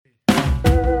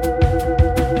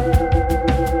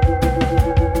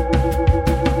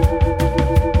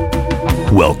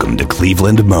Welcome to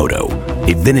Cleveland Moto,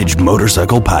 a vintage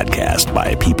motorcycle podcast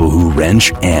by people who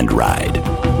wrench and ride.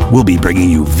 We'll be bringing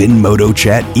you VinMoto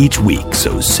chat each week,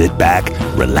 so sit back,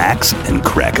 relax, and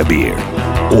crack a beer.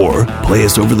 Or play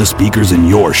us over the speakers in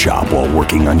your shop while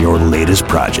working on your latest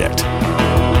project.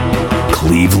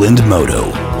 Cleveland Moto.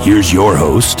 Here's your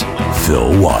host,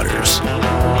 Phil Waters.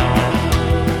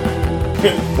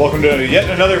 Welcome to yet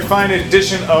another fine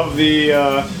edition of the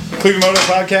Cleveland Moto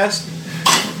podcast.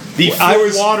 The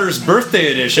Phil Waters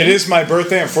birthday edition. It is my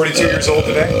birthday. I'm 42 years old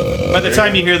today. By the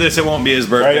time you hear this, it won't be his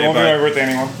birthday. Right, it won't be my birthday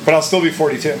anymore, but I'll still be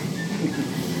 42.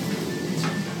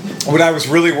 What I was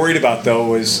really worried about, though,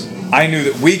 was I knew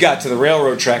that we got to the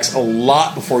railroad tracks a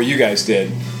lot before you guys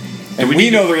did. And we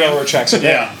know the railroad tracks are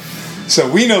there. Yeah. So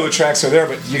we know the tracks are there,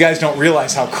 but you guys don't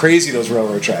realize how crazy those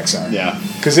railroad tracks are. Yeah.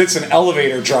 Because it's an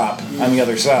elevator drop on the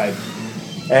other side.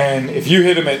 And if you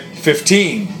hit them at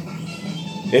 15,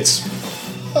 it's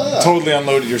totally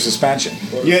unloaded your suspension.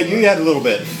 Yeah, you had a little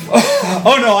bit.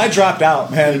 Oh, no, I dropped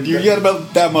out, man. You had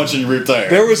about that much in your rear tire.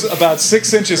 There was about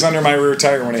 6 inches under my rear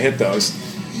tire when I hit those.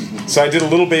 So I did a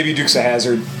little baby Dukes of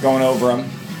Hazzard going over them.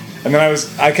 And then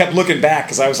I kept looking back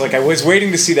because I was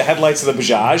waiting to see the headlights of the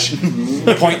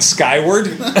Bajaj point skyward,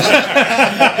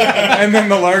 and then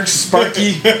the large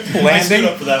Sparky landing. I stood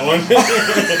up for that one.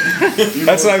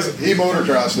 That's what I was. He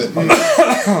motocrossed it.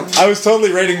 I was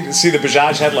totally waiting to see the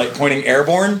Bajaj headlight pointing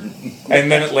airborne,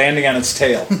 and then it landing on its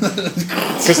tail.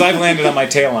 Because I've landed on my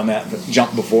tail on that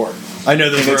jump before. I know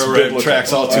those railroad biblical.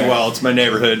 tracks all too well. It's my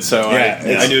neighborhood, so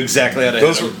Yeah, I knew exactly how to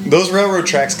hit them. Those railroad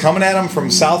tracks coming at them from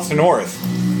south to north.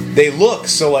 They look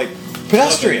so like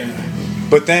pedestrian,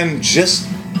 but then just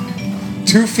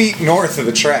 2 feet north of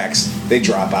the tracks, they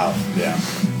drop out. Yeah.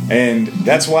 And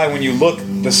that's why when you look,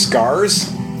 the scars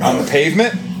on the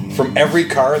pavement from every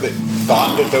car that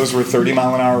thought that those were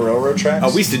 30-mile-an-hour railroad tracks.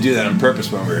 Oh, we used to do that on purpose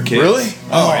when we were kids. Really?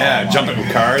 Oh yeah, jumping with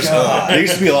cars. They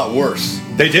used to be a lot worse.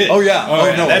 They did. Oh, yeah. Oh,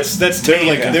 Oh, no. That's They're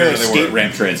like tame they're a compared to skate they were.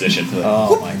 ramp transition to them.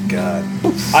 Oh my God!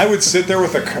 I would sit there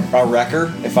with a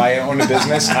wrecker if I owned a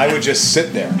business. I would just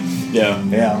sit there. Yeah.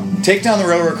 Yeah. Take down the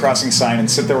railroad crossing sign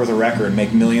and sit there with a wrecker and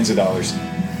make millions of dollars.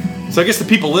 So I guess the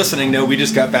people listening know we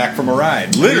just got back from a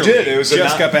ride. Literally, We did. It was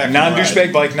just got back from a ride.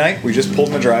 non-douchebag bike night. We just pulled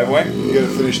in the driveway. You got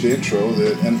to finish the intro.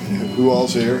 And who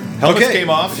all's here? Helmets came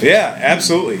off. Yeah,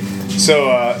 absolutely.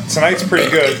 So tonight's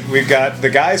pretty good. We've got the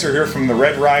guys are here from the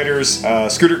Red Riders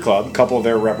Scooter Club. A couple of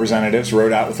their representatives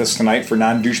rode out with us tonight for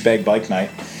non-douchebag bike night.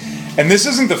 And this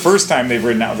isn't the first time they've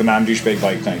ridden out with a non-douchebag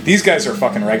bike night. These guys are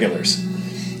fucking regulars.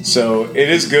 So it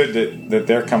is good that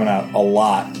they're coming out a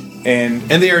lot. And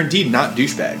they are indeed not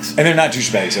douchebags. And they're not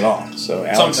douchebags at all. So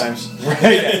Alex, Sometimes.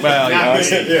 Right? Well,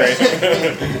 Alex,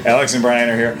 Alex and Brian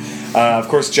are here. Of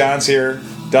course, John's here.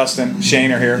 Dustin,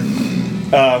 Shane are here.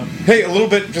 Hey, a little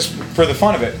bit just for the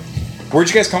fun of it. Where'd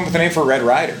you guys come up with the name for Red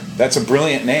Rider? That's a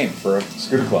brilliant name for a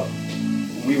scooter club.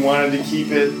 We wanted to keep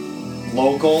it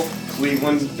local,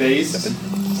 Cleveland-based.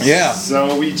 Yeah.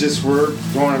 So we just were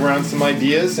throwing around some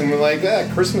ideas, and we're like,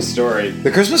 Christmas Story.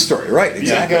 The Christmas Story, right?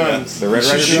 Exactly. Guns. The Red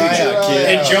Rider BB gun.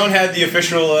 And Joan had the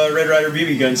official Red Rider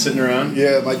BB gun sitting around.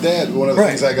 Yeah, my dad, one of the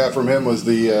things I got from him was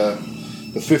the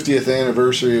 50th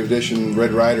anniversary edition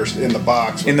Red Rider in the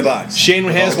box. In the box. Shane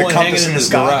has The one compass hanging in in the his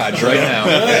sky. garage right now.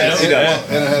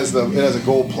 And it has a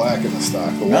gold plaque in the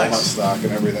stock, the Nice. Walmart stock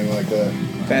and everything like that.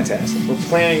 Fantastic. We're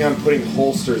planning on putting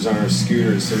holsters on our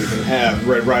scooters so we can have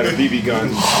Red Rider BB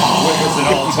guns with us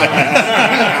at all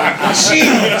times.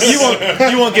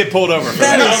 You won't get pulled over for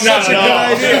That that. is such a good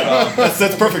idea.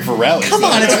 That's perfect for rallies. Come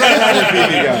on, it's Red Rider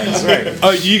BB guns. Right.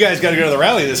 Oh, you guys got to go to the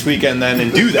rally this weekend then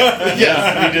and do that.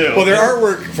 Yes, we do. Well, their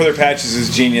artwork for their patches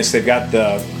is genius. They've got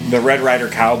the Red Rider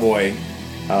cowboy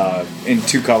in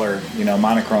 2-color,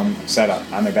 monochrome setup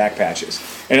on their back patches,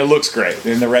 and it looks great.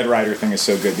 And the Red Rider thing is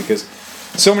so good because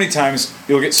so many times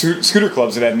you'll get scooter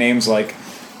clubs that have names like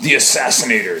the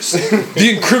Assassinators,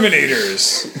 the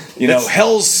Incriminators,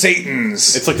 Hell's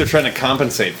Satans. It's like they're trying to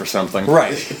compensate for something.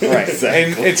 Right.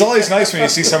 And it's always nice when you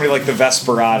see somebody like the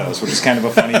Vesperados, which is kind of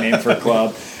a funny name for a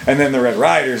club, and then the Red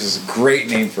Riders is a great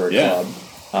name for a club.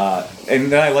 And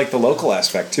then I like the local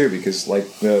aspect too, because like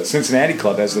the Cincinnati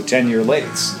Club has the 10-year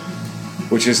lates,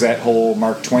 which is that whole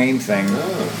Mark Twain thing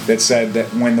that said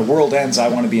that when the world ends, I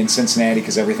want to be in Cincinnati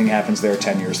because everything happens there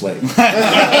 10 years late.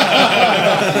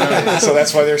 So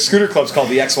that's why their scooter club's called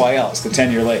the XYLs, the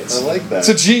 10-year lates. I like that. It's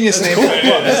a genius name for a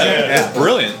club, isn't it? It's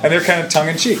brilliant. And they're kind of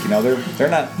tongue-in-cheek, they're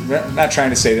not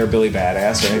trying to say they're Billy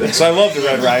Badass or anything. So I love the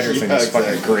Red Rider thing. It's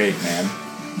fucking great, man.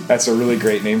 That's a really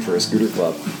great name for a scooter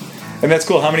club. And that's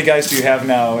cool. How many guys do you have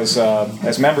now as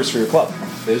members for your club?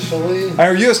 Officially?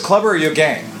 Are you a club or are you a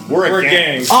gang? We're a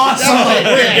gang. Awesome.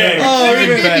 We're a gang. Oh,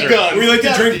 even BB better. gun. We like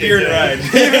to drink beer and ride.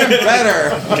 Even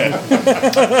better.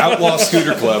 Outlaw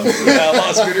Scooter Club.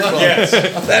 Outlaw Scooter Club. Yes.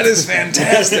 That is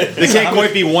fantastic. They can't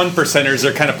quite be 1%ers.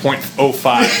 They're kind of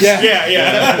 0.05. Yeah.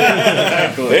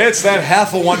 Yeah. It's that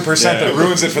half of 1% that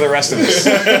ruins it for the rest of us.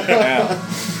 Yeah.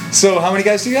 So, how many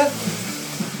guys do you got?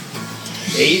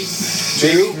 8.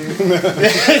 2.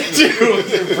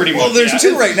 Pretty much. Well, there's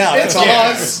 2 right now. That's all.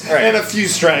 us Right. and a few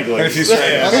stragglers. And a few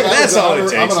stragglers. That's all it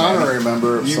takes. I'm an man. honorary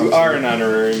member of some You are an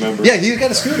honorary member. Yeah, you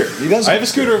got a scooter. You guys. I have a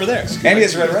scooter over there. and he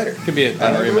has a Red Rider. Could be an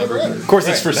honorary Red member. Rider. Of course,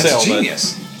 it's for That's sale.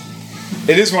 genius.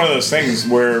 It is one of those things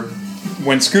where,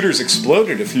 when scooters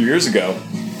exploded a few years ago,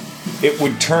 it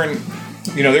would turn.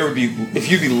 There would be, if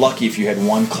you'd be lucky if you had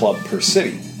 1 club per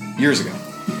city years ago.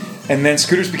 And then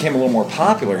scooters became a little more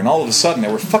popular, and all of a sudden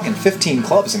there were fucking 15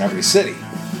 clubs in every city.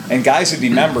 And guys would be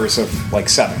members of like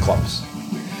 7 clubs.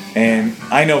 And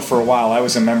I know for a while I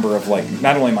was a member of like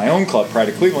not only my own club, Pride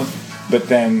of Cleveland, but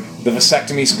then the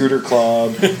Vasectomy Scooter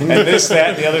Club, and this, that,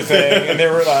 and the other thing. And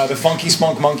there were the Funky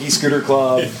Spunk Monkey Scooter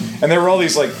Club. And there were all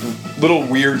these like little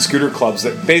weird scooter clubs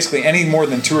that basically any more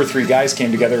than 2 or 3 guys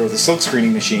came together with a silk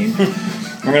screening machine.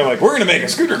 And they're like, we're going to make a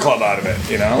scooter club out of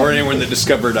it, Or anyone that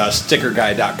discovered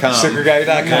stickerguy.com.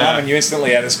 Stickerguy.com, and you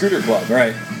instantly had a scooter club,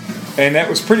 right? And it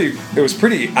was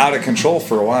pretty out of control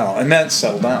for a while, and then it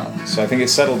settled down. So I think it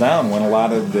settled down when a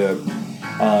lot of the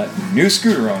new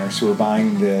scooter owners who were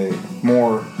buying the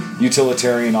more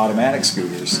utilitarian automatic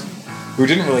scooters, who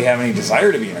didn't really have any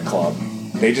desire to be in a club,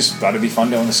 they just thought it'd be fun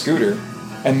to own a scooter,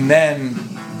 and then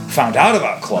found out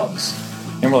about clubs,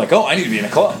 and were like, oh, I need to be in a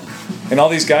club. And all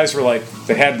these guys were like,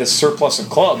 they had this surplus of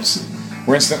clubs,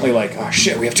 were instantly like, oh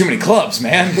shit, we have too many clubs,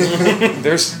 man.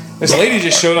 This lady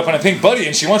just showed up on a pink buddy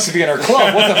and she wants to be in our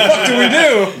club. What the fuck do we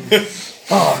do?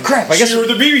 Oh crap! I guess Shoot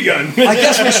her with a BB gun. I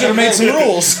guess we should have made some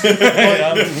rules.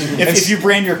 If you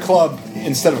brand your club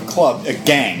instead of club, a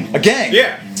gang. A gang.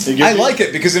 Yeah. I like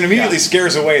it because it immediately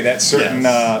scares away that certain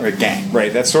Or a gang.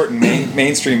 right? That certain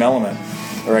mainstream element,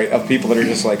 right, of people that are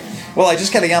just like, well, I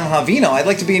just got a Yamaha Vino. I'd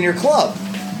like to be in your club.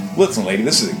 Listen, lady,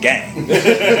 this is a gang.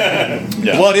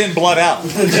 Blood in, blood out.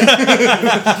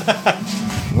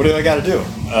 What do I got to do?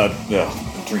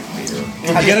 Drink beer.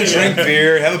 I gotta drink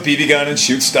beer, have a BB gun, and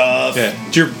shoot stuff. Yeah.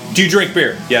 Do you drink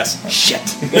beer? Yes. Shit.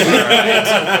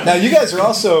 Now, you guys are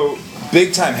also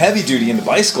big time heavy duty into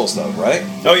bicycles, though, right?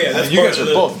 Oh yeah, that's You part guys of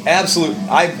are both absolute.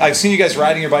 I've seen you guys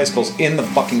riding your bicycles in the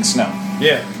fucking snow.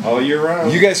 Yeah. All year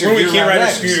round. You guys are When we year-round can't ride our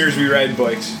riders. scooters, we ride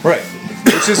bikes. Right.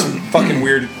 Which is fucking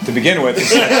weird to begin with.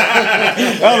 It's like,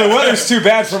 oh, the weather's too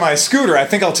bad for my scooter. I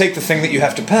think I'll take the thing that you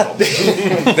have to pedal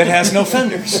that has no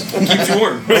fenders. Keeps you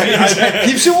warm.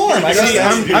 Keeps you warm. I See,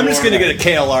 guess I'm just going to get a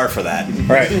KLR for that.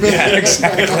 right. Yeah,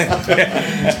 exactly.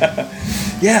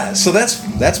 Yeah, so that's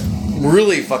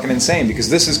really fucking insane because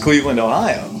this is Cleveland,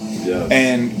 Ohio. Yes.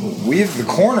 And we have the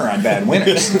corner on bad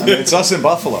winters. I mean, it's us in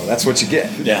Buffalo. That's what you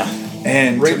get. Yeah.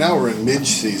 And Right now we're in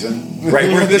mid-season. right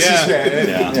where this Yeah. is.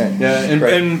 Yeah. Yeah, and,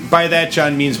 Right. and by that,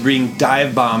 John, means being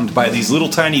dive bombed by these little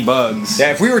tiny bugs.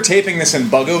 Yeah, if we were taping this in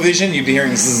Buggo-Vision, you'd be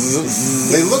hearing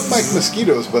zzz. They look like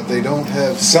mosquitoes, but they don't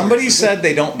have. Somebody said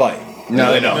they don't bite.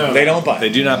 No, they don't. They don't bite. They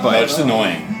do not bite. That's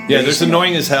annoying. Yeah, they're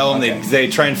annoying as hell, and they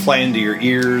try and fly into your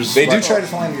ears. They do try to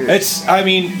find your. I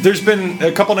mean, there's been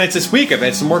a couple nights this week. I've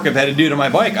had some work I've had to do to my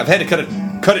bike. I've had to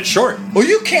cut it short. Well,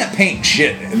 you can't paint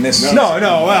shit in this. No,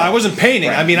 I wasn't painting.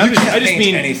 Right. I mean, You I just can't paint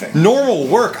mean anything. normal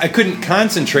work. I couldn't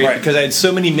concentrate Right. because I had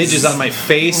so many midges on my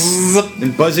face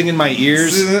and buzzing in my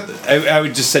ears. I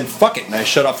would just said fuck it, and I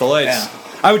shut off the lights. Yeah.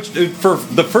 I would for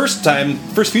the first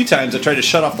few times I tried to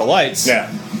shut off the lights. Yeah.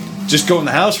 Just go in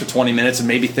the house for 20 minutes and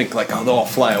maybe think like, oh, they'll all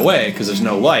fly away because there's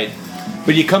no light.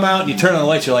 But you come out and you turn on the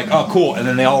lights, you're like, oh, cool, and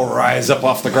then they all rise up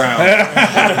off the ground.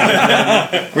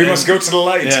 We must go to the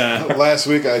light. Yeah. Last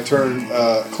week I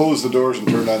closed the doors and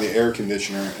turned on the air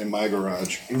conditioner in my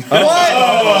garage.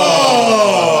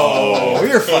 Oh,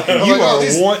 you're fucking. I'm You like, are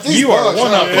these one- bugs, you are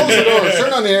one up. Close the doors.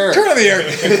 Turn on the air. Turn on the air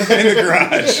in the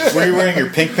garage. Were you wearing your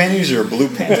pink panties or blue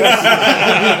panties?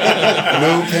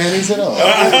 No panties at all.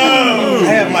 I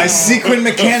have my sequin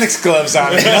mechanics gloves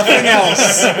on and nothing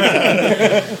else.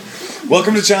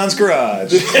 Welcome to John's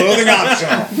Garage. Clothing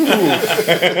optional.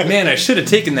 Man, I should have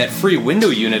taken that free window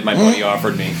unit my buddy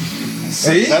offered me.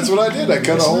 See? That's what I did. I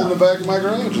cut a hole in the back of my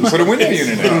garage. Put a window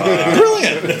unit in.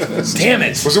 Brilliant. Damn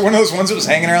it. Was it one of those ones that was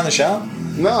hanging around the shop?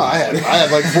 No, I had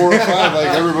like 4 or 5. Like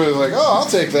everybody was like, "Oh, I'll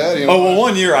take that." You know? Oh, well,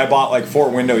 one year I bought like 4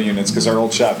 window units because our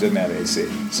old shop didn't have AC.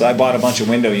 So I bought a bunch of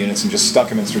window units and just stuck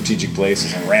them in strategic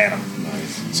places and ran them.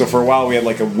 So for a while, we had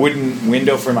like a wooden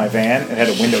window for my van. It had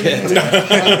a window unit.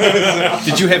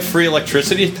 Did you have free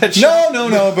electricity at that shop?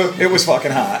 No, but it was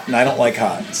fucking hot, and I don't like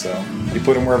hot, so you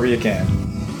put them wherever you can.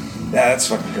 Yeah, that's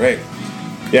fucking great.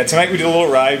 Yeah, tonight we did a little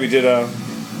ride. We did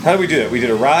how did we do that? We did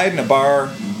a ride and a bar,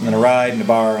 and then a ride and a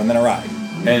bar, and then a ride.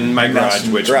 And my garage,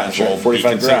 which will 45 be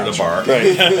considered garage. a bar.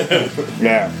 Right.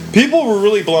 Yeah. People were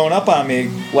really blowing up on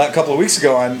me a couple of weeks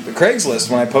ago on the Craigslist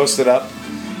when I posted up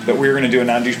that we were going to do a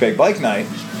non-douchebag bike night,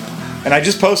 and I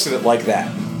just posted it like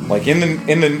that, like in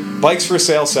the bikes for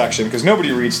sale section, because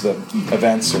nobody reads the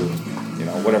events or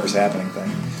whatever's happening thing.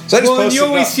 So I just posted you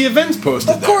always it up. see events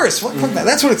posted. Of course, fuck that.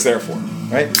 That's what it's there for,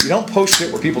 right? You don't post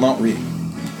shit where people don't read.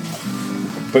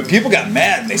 But people got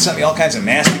mad. They sent me all kinds of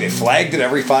nasty. They flagged it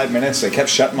every 5 minutes. They kept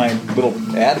shutting my little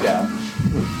ad down.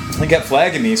 They kept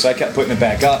flagging me, so I kept putting it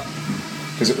back up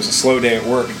because it was a slow day at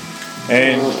work.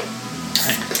 And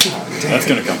That's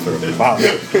going to come through. wow,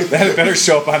 that had better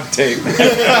show up on tape.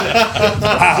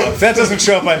 Wow, if that doesn't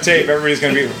show up on tape, everybody's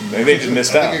going to be. They just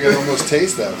missed out. I think I can almost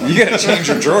taste that one. You got to change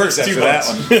your drawers after that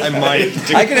one. I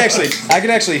might. I could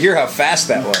actually hear how fast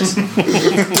that was.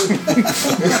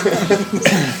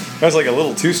 That was like a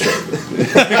little two-stroke.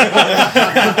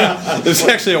 It was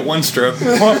actually a one-stroke.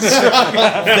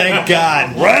 Thank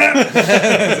God.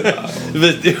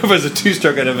 If it was a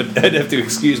two-stroke, I'd have to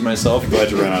excuse myself.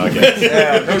 Glad you ran out of gas.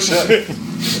 Yeah, no shit.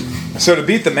 So to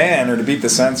beat the man or to beat the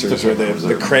censors or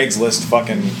the Craigslist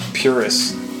fucking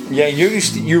purists. Yeah,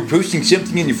 you were posting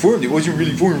something in your forum that wasn't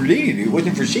really forum related. It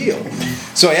wasn't for sale.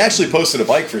 So I actually posted a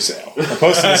bike for sale. I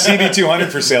posted a CB200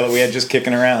 for sale that we had just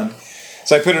kicking around.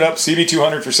 So I put it up,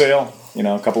 CB200 for sale.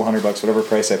 A couple $100, whatever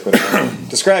price I put it up.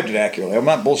 Described it accurately. I'm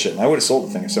not bullshitting. I would have sold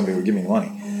the thing if somebody would give me the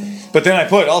money. But then I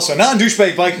put also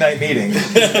non-douchebag bike night meeting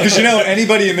because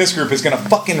anybody in this group is going to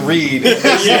fucking read.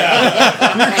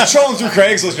 Yeah. You're controlling through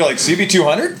Craigslist. You're like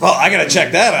CB200. Well, I got to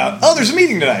check that out. Oh, there's a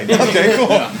meeting tonight. Okay, cool.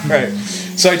 Yeah. Right.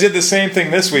 So I did the same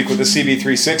thing this week with the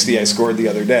CB360 I scored the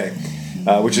other day,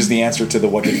 which is the answer to the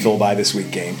what did Phil buy this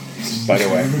week game. By the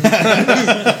way,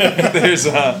 there's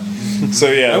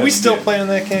so yeah. Are we still playing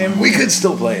that game? We could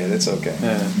still play it. It's okay.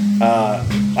 Yeah.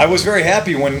 I was very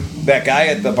happy when that guy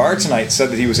at the bar tonight said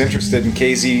that he was interested in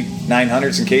KZ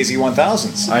 900s and KZ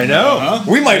 1000s. I know.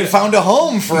 We might have found a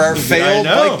home for our failed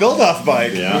bike build-off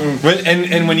bike. Yeah.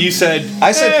 And when you said,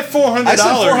 I said $400, I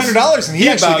said $400, and he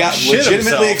actually got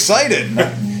legitimately himself. excited.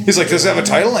 He's like, "Does it have a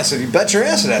title?" And I said, "You bet your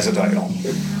ass it has a title."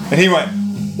 And he went,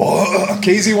 "Well,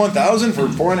 KZ 1000 for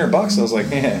 $400." I was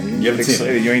like, "Yeah, you haven't seen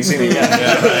it. You ain't seen it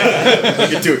yet." Don't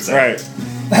get too excited.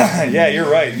 Right. Yeah, you're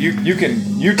right. You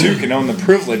too can own the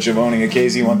privilege of owning a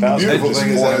KZ 1000. Beautiful thing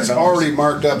is that it's already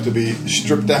marked up to be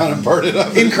stripped down and parted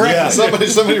up. Incorrect. Yeah,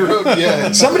 somebody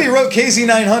wrote Somebody wrote KZ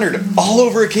 900 all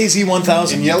over a KZ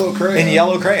 1000 in yellow crayon.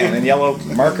 in yellow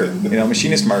marker,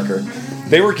 machinist marker.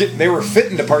 They were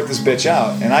fitting to part this bitch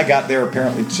out, and I got there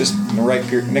apparently just in the right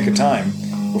nick of time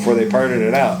before they parted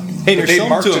it out. Hey, But they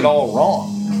marked it all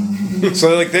wrong.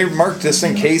 So they marked this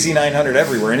thing KZ 900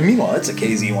 everywhere, and meanwhile it's a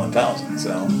KZ 1000.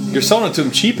 So You're selling it to him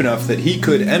cheap enough that he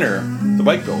could enter the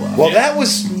bike build-off. well, that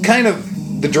was kind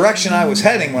of the direction I was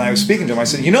heading when I was speaking to him. I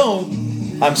said,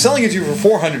 I'm selling it to you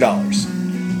for $400.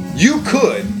 You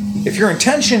could, if your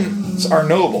intentions are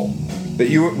noble, that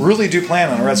you really do plan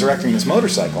on resurrecting this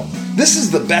motorcycle, this is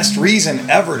the best reason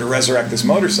ever to resurrect this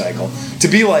motorcycle. To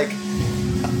be like,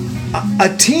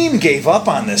 a team gave up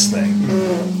on this thing.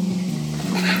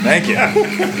 Thank you.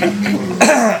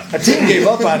 A team gave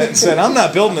up on it and said, I'm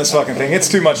not building this fucking thing. It's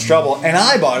too much trouble. And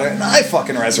I bought it and I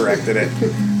fucking resurrected it.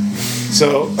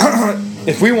 So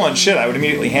if we won shit, I would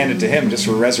immediately hand it to him just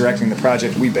for resurrecting the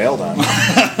project we bailed on.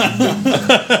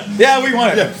 Yeah, we won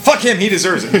it. Yeah. Fuck him. He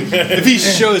deserves it. If he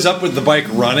shows up with the bike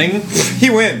running, he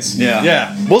wins.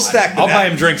 yeah. We'll stack the I'll net. buy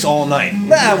him drinks all night.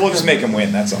 Nah, we'll just make him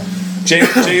win. That's all.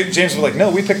 James was like, no,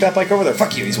 we picked that bike over there.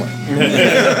 Fuck you. He's winning.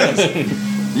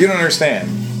 You don't understand.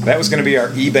 That was going to be our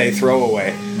eBay throwaway.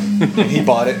 And he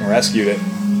bought it and rescued it.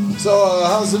 So,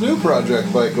 how's the new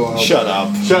project bike going? Shut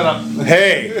up.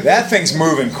 Hey, that thing's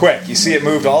moving quick. You see it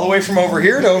moved all the way from over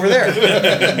here to over there. It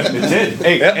did.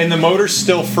 Hey, Yep. and the motor's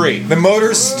still free. The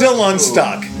motor's still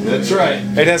unstuck. That's right.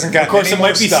 It hasn't got Of course, any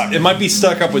more stuck. it might be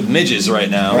stuck up with midges right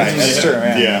now. Right, that's true.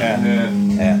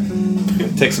 Yeah.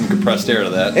 Take some compressed air to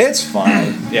that. It's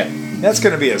fine. Yeah. That's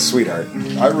going to be a sweetheart.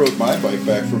 I rode my bike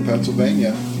back from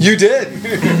Pennsylvania. You did.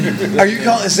 Are you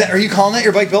calling that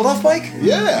your bike build-off bike?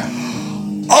 Yeah.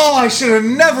 Oh, I should have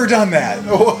never done that.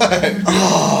 What?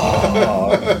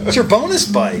 It's your bonus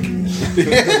bike.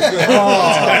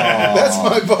 That's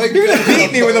my bike. You're gonna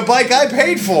beat me with a bike I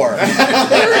paid for. You're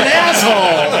an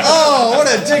asshole. Oh, what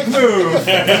a dick move.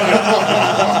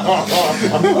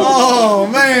 Oh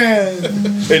man,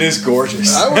 it is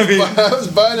gorgeous. I was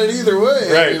buying it either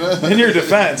way. Right. You know? In your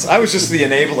defense, I was just the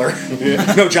enabler.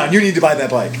 No, John, you need to buy that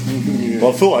bike.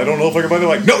 Well, Phil, I don't know if I can buy the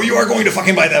bike. No, you are going to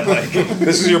fucking buy that bike.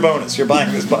 This is your bonus. You're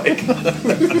buying this bike.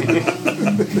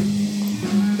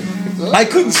 I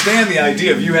couldn't stand the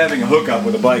idea of you having a hookup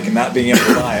with a bike and not being able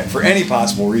to buy it for any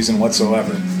possible reason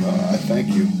whatsoever. I thank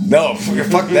you. No,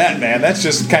 fuck that, man. That's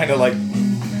just kind of like,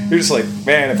 you're just like,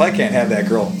 man, if I can't have that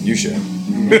girl, you should.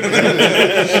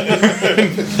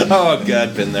 Oh,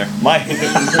 God, been there.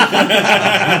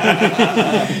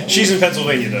 She's in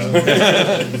Pennsylvania, though.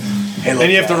 Hey, Then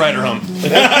you have to ride her home.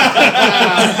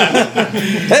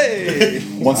 Hey!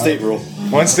 One state rule.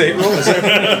 One state rule? Is there?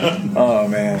 Oh,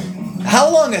 man.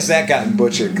 How long has that gotten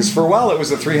butchered? Because for a while it was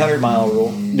the 300-mile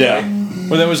rule. Yeah.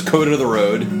 Well, that was code of the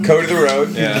road. Code of the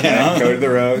road. Yeah. Right? Code of the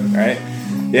road, right?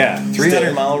 Yeah,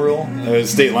 300-mile rule.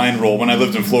 State line rule. When I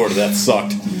lived in Florida, that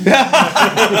sucked.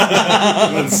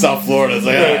 In South Florida, it's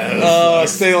like, Oh,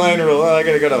 state line rule. Oh, I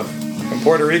gotta go to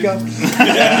Puerto Rico?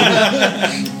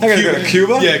 I gotta go to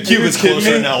Cuba? Yeah, Cuba's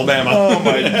closer than Alabama. Oh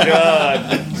my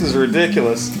god. This is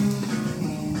ridiculous.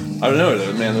 I don't know,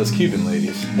 man, those Cuban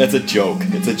ladies. that's a joke.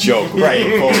 It's a joke. Right.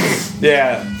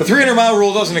 Yeah. The 300-mile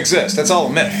rule doesn't exist. That's all a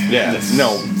myth. Yeah,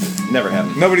 no, never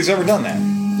happened. Nobody's ever done that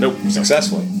Nope.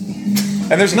 successfully.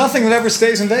 And there's nothing that ever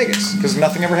stays in Vegas because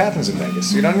nothing ever happens in Vegas.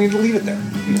 So you don't need to leave it there.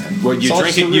 Well, It's all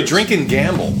just the you roots. drink and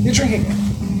gamble. You're drinking it.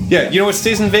 Yeah, you know what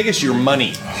stays in Vegas? Your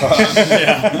money.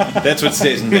 That's what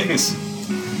stays in Vegas.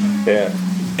 Yeah.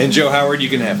 And Joe Howard, you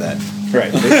can have that.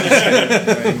 Right.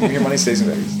 Your money stays in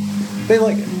Vegas. They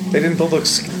like it. They didn't build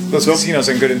those casinos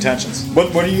in good intentions.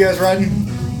 What are you guys riding?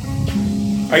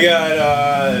 I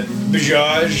got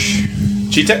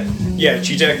Bajaj. Cheetah? Yeah,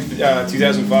 Cheetah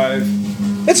 2005.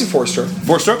 It's a 4-stroke.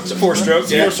 4-stroke? It's a 4-stroke.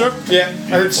 Yeah. 4-stroke? Yeah. I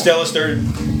heard Stella started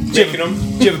making them.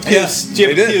 Do you have a POC,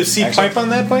 they did, POC actually. pipe on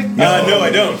that bike? No,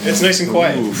 I don't. It's nice and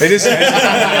quiet. It is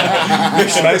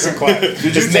nice and quiet. Did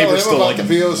you His tell neighbors him still about like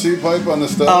the POC pipe on the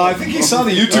stuff? I think he saw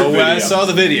the YouTube Oh, video. I saw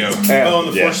the video. Yeah. Oh,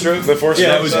 on the 4-stroke? The 4-stroke. Yeah,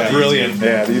 that was brilliant.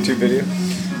 Yeah, the YouTube video.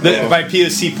 By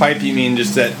POC pipe, you mean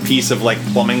just that piece of like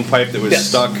plumbing pipe that was Yes.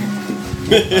 stuck?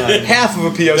 Half of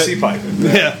a POC pipe.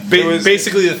 Yeah, It was-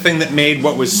 basically the thing that made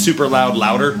what was super loud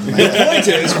louder. The point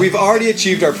is, we've already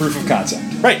achieved our proof of concept.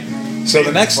 Right. So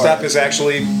the next step is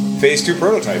actually phase 2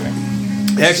 prototyping.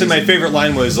 Actually, my favorite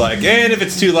line was like, and if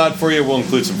it's too loud for you, we'll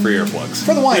include some free earplugs.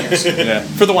 For the whiners. Yeah,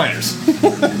 for the whiners.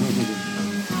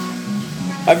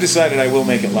 I've decided I will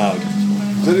make it loud.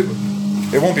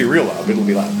 It won't be real loud, but it'll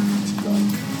be loud.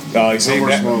 Oh, you see No more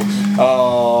that? smokes.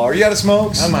 Oh, are you out of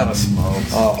smokes? I'm out of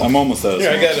smokes. I'm almost out of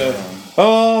Yeah, I smoke. got a.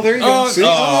 Oh, there you go. Oh, See?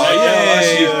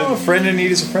 yay. A friend in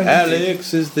need is a friend in need.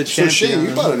 Alex is the So champion. Shane,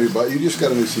 you bought a new bike. You just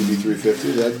got a new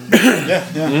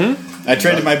CB350. I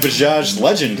traded my Bajaj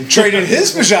Legend. Traded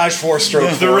his Bajaj 4-stroke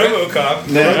The for it.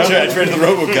 RoboCop. I traded the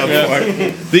RoboCop for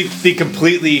it. The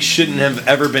completely shouldn't have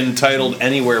ever been titled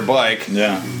anywhere bike.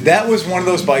 Yeah. That was one of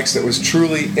those bikes that was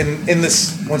truly in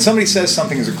this. When somebody says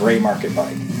something is a gray market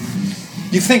bike,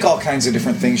 you think all kinds of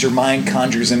different things. Your mind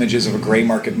conjures images of a gray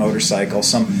market motorcycle,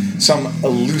 some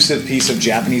elusive piece of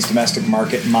Japanese domestic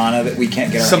market mana that we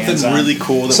can't get our Something hands on. really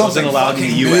cool that Something wasn't allowed in the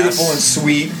fucking US. beautiful and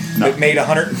sweet that made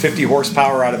 150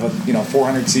 horsepower out of a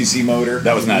 400cc motor.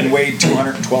 That was not and it. weighed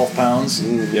 212 pounds.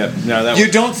 Yep. No, that You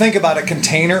was, don't think about a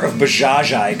container of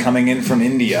Bajaj coming in from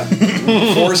India,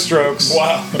 4 strokes.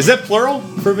 Wow. is that plural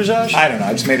for Bajaj? I don't know.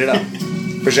 I just made it up.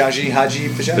 Bajaji, Haji,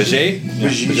 Bajaji. Bajaj?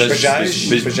 Bajaj?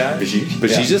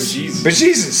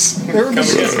 Bejesus. They were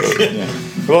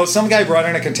bejesus. Well, some guy brought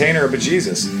in a container of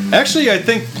bejesus Actually, I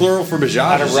think plural for Bajaj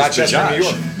out of is just Rochester, Bajaj. New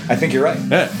York. I think you're right.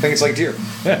 Yeah. I think it's like deer.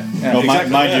 Yeah. Yeah, Well,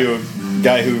 exactly. mind you, a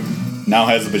guy who now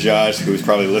has a Bajaj, who's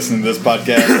probably listening to this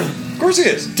podcast, Of course he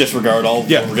is. disregard all.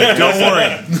 Yeah, we're gonna don't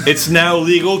worry. It's now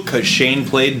legal because Shane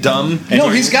played dumb. No,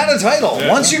 he's got a title.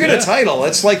 Once you get a title,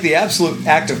 it's like the absolute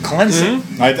act of cleansing.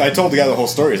 I told the guy the whole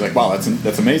story. He's like, "Wow,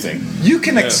 that's amazing." You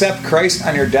can accept Christ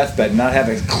on your deathbed and not have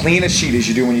as clean a sheet as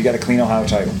you do when you got a clean Ohio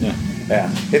title. Yeah.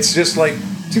 It's just like,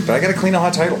 dude, but I got a clean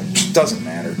Ohio title. Doesn't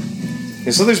matter.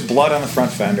 Yeah, so there's blood on the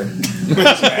front fender. Doesn't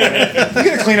matter. You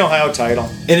get a clean Ohio title.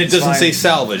 And it It's doesn't fine. say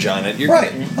salvage on it. You're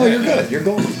Right. Oh, you're good. You're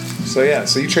golden. So yeah,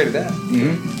 so you traded that.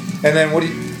 Mm-hmm. And then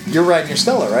you're riding your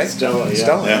Stella, right? Stella, yeah.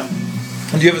 Stella. Yeah.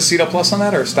 And do you have a Ceto Plus on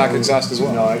that or a stock exhaust as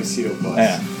well? No, I have a Ceto Plus.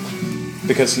 Yeah.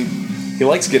 Because he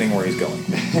likes getting where he's going.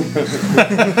 Did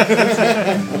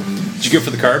you go for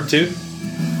the carb too?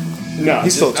 No,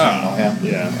 He's still terminal, yeah.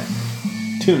 Yeah.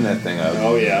 tune that thing up.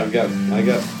 Oh yeah, I got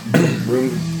room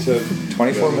to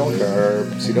 24 mil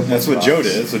carb. That's what Joe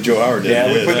did. That's what Joe Howard did.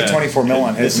 Yeah, we put the 24 mil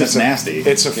on his. It's just nasty.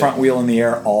 It's a front wheel in the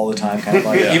air all the time, kind of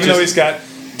like. Even though he's got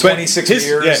 26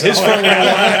 mirrors. Yeah, his front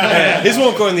wheel. His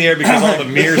won't go in the air because all the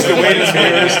mirrors, the weight of the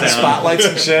mirrors, the spotlights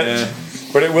and shit. Yeah.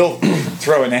 But it will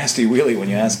throw a nasty wheelie when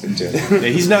you ask him to. Yeah,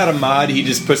 he's not a mod. He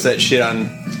just puts that shit on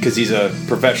because he's a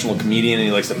professional comedian and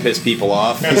he likes to piss people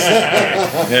off. So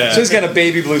he's got a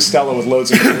baby blue Stella with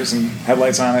loads of mirrors and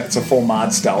headlights on it. It's a full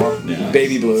mod Stella. Yeah.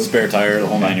 Baby blue. Spare tire, the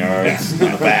whole 9 yards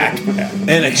on the back.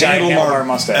 And a giant handlebar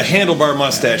mustache. A handlebar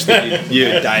mustache that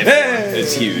you dive for.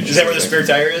 It's huge. Is that where the spare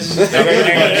tire is? He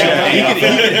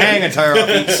can hang a tire off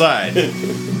each side.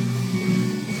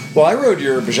 Well, I rode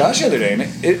your Bajaj the other day, and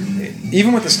it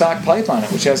even with the stock pipe on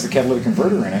it, which has the catalytic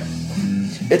converter in it,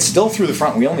 it still threw the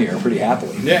front wheel in the air pretty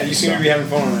happily. Yeah, you seem to be having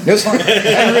fun with it. It was fun. You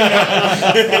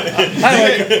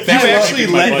actually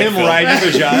let him ride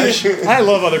your Bajaj? I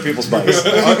love other people's bikes.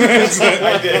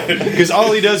 Because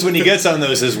all he does when he gets on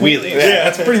those is wheelies. Yeah,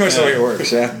 that's pretty much the way it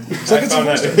works. Yeah, it's like it's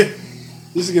supposed to.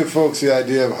 Just to give folks the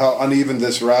idea of how uneven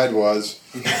this ride was,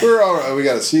 we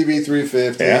got a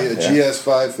CB350, a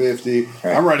GS550.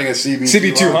 Right. I'm riding a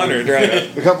CB200,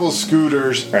 right? A couple of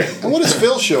scooters. Right. And what does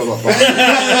Phil show up on?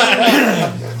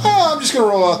 I'm just going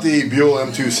to roll out the Buell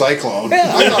M2 Cyclone.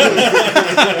 Yeah. I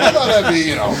thought that'd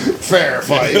be, fair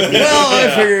fight. Well,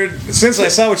 I figured since I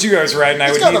saw what you guys were riding,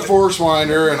 It's got a force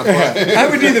winder and a pipe. I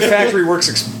would need the factory works,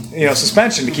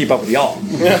 suspension to keep up with y'all.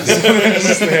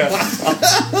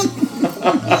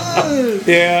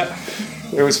 Yeah,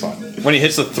 it was fun. When he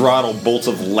hits the throttle, bolts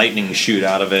of lightning shoot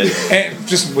out of it. And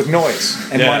just with noise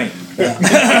and Yeah. money.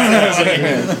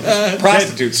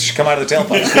 Prostitutes should come out of the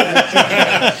tailpipe.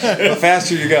 The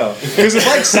faster you go. Because the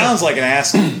bike sounds like an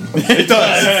asshole. It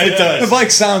does. It does. The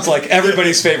bike sounds like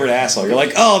everybody's favorite asshole. You're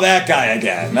like, oh, that guy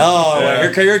again.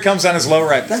 Oh, here he comes on his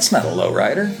lowrider. That's not a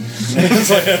lowrider. It's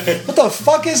like, what the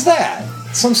fuck is that?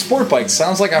 Some sport bike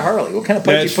sounds like a Harley. What kind of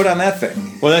pipe do you put on that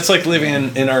thing? Well, that's like living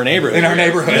in our neighborhood. In our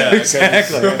neighborhood, Yeah.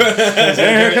 exactly.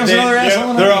 Here comes another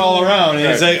asshole. They're all around. And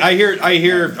it's like, I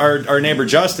hear our neighbor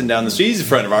Justin down the street. He's a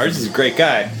friend of ours. He's a great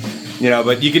guy,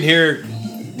 but you can hear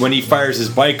when he fires his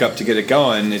bike up to get it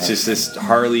going. It's just this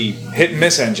Harley hit and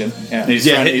miss engine. Yeah, He's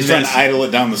trying to idle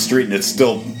it down the street, and it's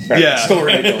still still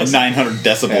ridiculous. 900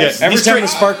 decibels. Yeah, every time the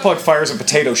spark plug fires, a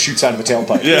potato shoots out of a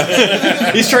tailpipe.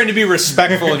 Yeah, he's trying to be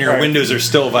respectful, and your windows are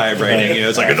still vibrating.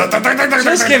 It's like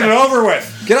just get it over with.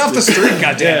 Get off the street,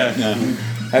 goddamn. Yeah.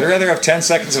 I'd rather have 10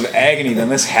 seconds of agony than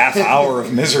this half hour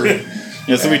of misery.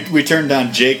 Yeah, so we turned down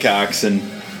Jaycox, and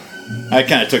I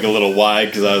kind of took a little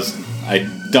wide because I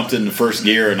dumped it in the first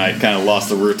gear, and I kind of lost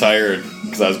the rear tire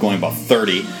because I was going about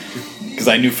 30. Because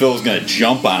I knew Phil was going to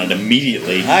jump on it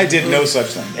immediately. I did no such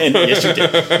thing. And yes, you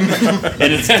did.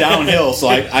 And it's downhill, so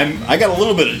I got a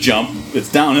little bit of jump. It's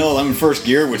downhill. I'm in first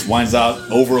gear, which winds out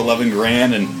over 11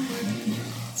 grand, and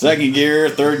second gear,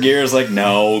 third gear is like,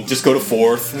 no, just go to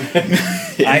fourth.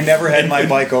 I never had my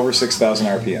bike over 6,000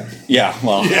 RPM. Yeah,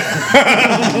 well.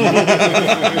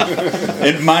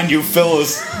 And mind you, Phil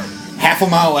is half a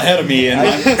mile ahead of me, and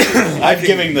I'm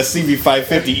giving the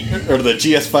CB550 or the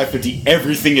GS550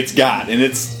 everything it's got, and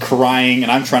it's crying,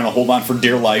 and I'm trying to hold on for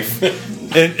dear life.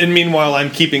 And meanwhile,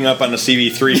 I'm keeping up on the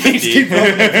CB350.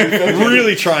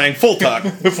 Really trying. Full talk.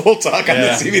 Full talk on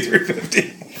the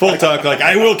CB350. Full talk, like,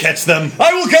 I will catch them.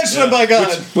 I will catch them, by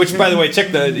God. Which, by the way,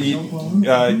 check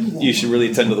you should really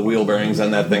attend to the wheel bearings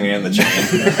on that thing and the chain.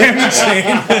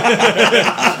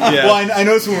 Yeah. Well, I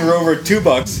noticed when we were over at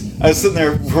 $2, I was sitting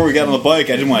there before we got on the bike.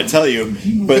 I didn't want to tell you,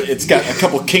 but it's got a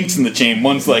couple kinks in the chain.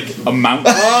 One's like a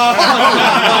mountain.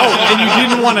 And you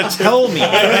didn't want to tell me.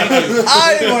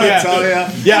 I didn't want to tell you.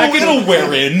 Yeah, It'll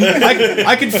wear in.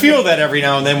 I could feel that every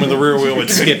now and then when the rear wheel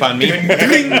would skip on me.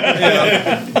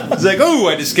 It's like, oh,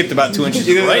 I just skipped about 2 inches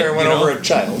Either right. there went over a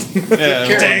child.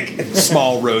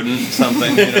 Small rodent,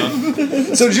 something.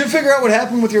 So did you figure out what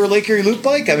happened with your Lake Erie Loop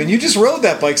bike? I mean, you just rode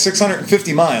that bike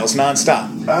 650 miles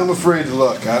nonstop. I'm afraid to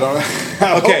look. I don't.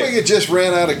 I'm hoping it just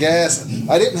ran out of gas.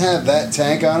 I didn't have that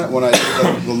tank on it when I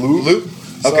did the loop.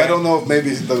 So Okay. I don't know if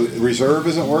maybe the reserve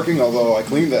isn't working. Although I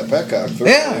cleaned that petcock through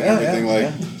and everything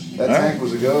that tank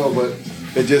was a go, but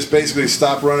it just basically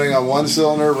stopped running on one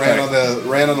cylinder, ran on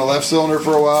the left cylinder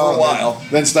for a while,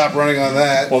 then stopped running on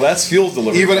that. Well, that's fuel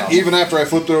delivery. Even after I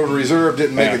flipped it over to reserve,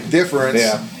 didn't make a difference.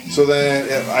 Yeah. So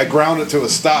then I ground it to a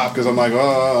stop because I'm like,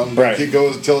 it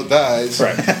goes until it dies.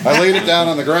 Right. I laid it down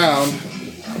on the ground,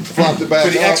 flopped it back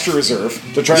For the up, extra reserve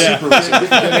to try super reserve,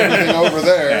 get everything over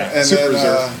there, and super then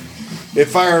reserve. it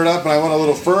fired up, and I went a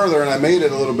little further, and I made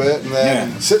it a little bit, and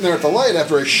then sitting there at the light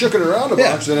after I shook it around a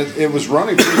bunch, then it was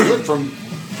running pretty good from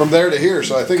from there to here.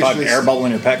 So I think Caught it's an just air bubble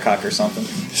in your petcock or something.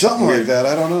 something like that.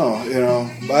 I don't know.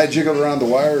 I jiggled around the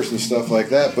wires and stuff like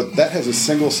that, but that has a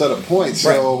single set of points,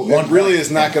 so Right. it really is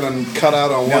not going to cut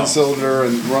out on No. one cylinder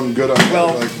and run good on the Well,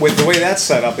 other. with the way that's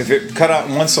set up, if it cut out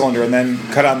in one cylinder and then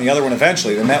cut out in the other one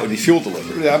eventually, then that would be fuel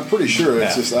delivery. Yeah, I'm pretty sure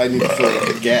it's Yeah. just I need to fill it up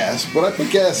with gas, but I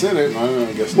put gas in it. And I don't know,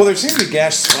 I guess. Well, there seems to be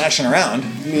gas splashing around.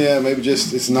 Yeah, maybe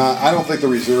just it's not. I don't think the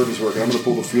reserve is working. I'm going to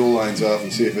pull the fuel lines off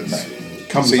and see if it's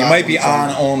comes. So you out might be from on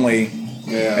somewhere. only,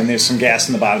 Yeah. and there's some gas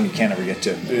in the bottom you can't ever get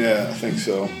to. Yeah, I think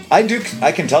so.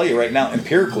 I can tell you right now,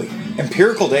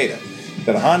 empirical data,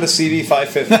 that a Honda CB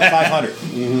 500,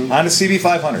 Honda CB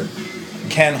 500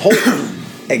 can hold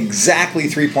exactly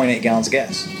 3.8 gallons of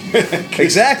gas.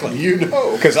 Exactly. You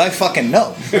know. Because I fucking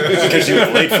know. Because you were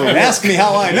late for And work. ask me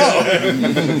how I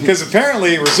know. Because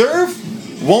apparently reserve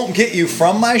won't get you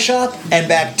from my shop and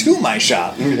back to my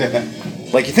shop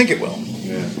like you think it will.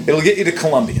 Yeah. It'll get you to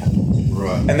Columbia.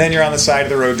 Right. And then you're on the side of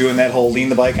the road doing that whole lean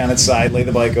the bike on its side, lay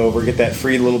the bike over, get that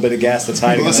free little bit of gas that's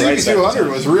hiding Well, on the the right side.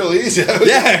 CB200 was real easy.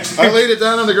 Yeah. I laid it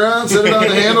down on the ground, set it on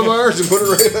the handlebars, and put it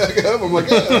right back up. I'm like,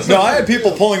 yeah, that's No, I had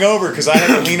people pulling over because I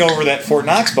had to lean over that Fort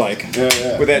Knox bike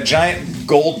Yeah. with that giant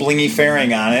gold blingy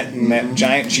fairing on it and that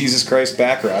giant Jesus Christ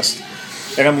backrest.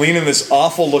 And I'm leaning this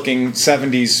awful looking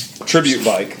 70s tribute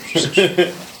bike.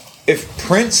 If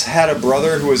Prince had a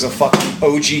brother who was a fucking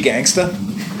OG gangsta,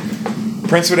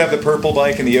 Prince would have the purple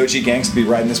bike and the OG gangsta be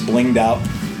riding this blinged out,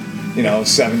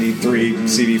 73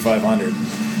 CB500.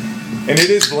 And it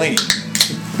is blingy,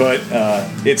 but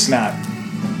it's not.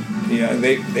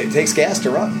 It takes gas to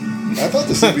run. I thought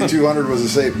the CB200 was a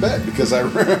safe bet because I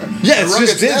Yeah, it's I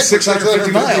just did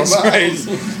 650 miles, right?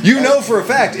 You know for a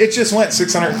fact it just went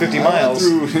 650 I went miles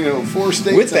through 4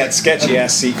 states with that sketchy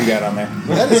ass seat you got on there.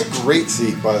 That is a great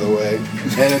seat, by the way.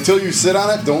 And until you sit on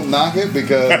it, don't knock it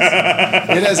because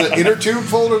it has an inner tube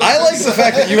folded up. I like the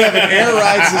fact that you have an air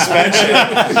ride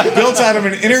suspension built out of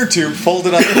an inner tube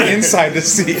folded up inside the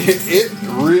seat.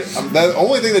 The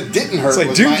only thing that didn't hurt It's like,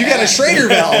 was dude, my you got a ass. Schrader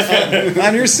valve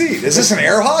on your seat. Is this an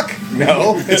air hawk?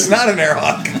 No, it's not an air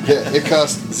hawk. Yeah, it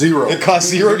cost $0. It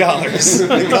cost $0.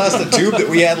 It cost a tube that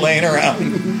we had laying around.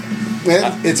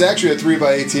 And it's actually a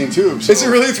 3x18 tube. So Is it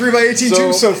really a 3x18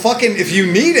 tube? So fucking, if you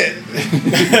need it,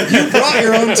 you brought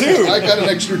your own tube. I got an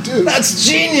extra tube. That's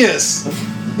genius.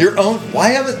 Your own.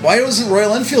 Why doesn't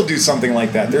Royal Enfield do something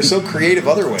like that? They're so creative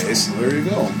other ways. There you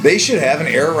go. They should have an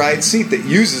air ride seat that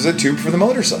uses a tube for the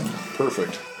motorcycle.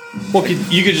 Perfect. Well,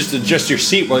 you could just adjust your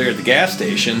seat while you're at the gas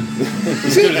station.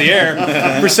 Just go to the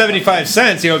air for 75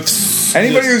 cents.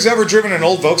 Anybody who's ever driven an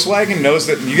old Volkswagen knows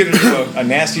that you get into a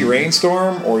nasty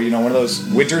rainstorm or one of those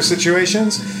winter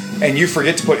situations, and you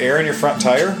forget to put air in your front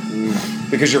tire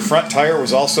because your front tire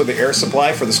was also the air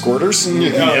supply for the squirters.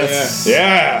 Yes.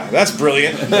 Yeah, that's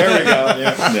brilliant. There we go.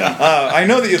 Yeah. I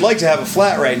know that you'd like to have a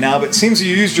flat right now, but it seems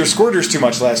you used your squirters too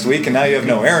much last week, and now you have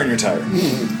no air in your tire.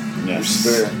 Yes.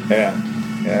 Fair. Yeah.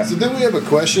 Yeah. So then we have a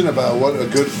question about what a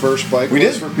good first bike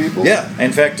was for people? Yeah.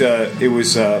 In fact, it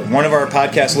was one of our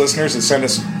podcast listeners that sent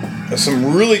us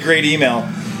some really great email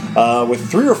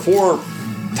with 3 or 4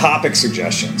 topic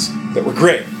suggestions that were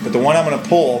great. But the one I'm going to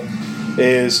pull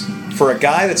is for a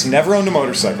guy that's never owned a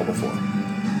motorcycle before.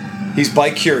 He's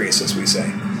bike curious, as we say.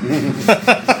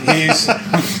 He's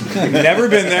never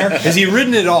been there. Has he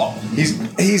ridden it all?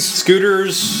 He's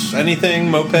Scooters, anything,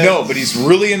 mopeds? No, but he's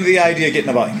really into the idea of getting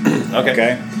a bike.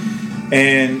 Okay.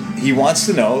 And he wants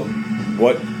to know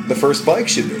what the first bike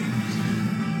should be.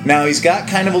 Now, he's got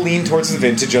kind of a lean towards the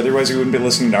vintage, otherwise he wouldn't be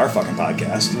listening to our fucking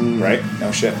podcast, right?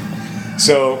 No shit.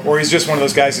 So, or he's just one of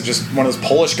those guys one of those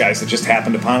Polish guys that just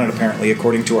happened upon it, apparently,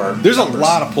 according to our There's numbers. a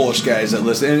lot of Polish guys that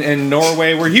listen. In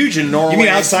Norway, we're huge in Norway. You mean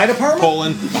outside of Parma?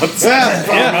 Poland.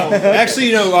 Yeah.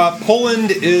 Actually, Poland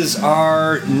is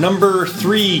our number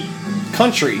 3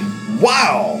 country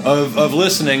Wow. of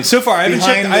listening. So far, I haven't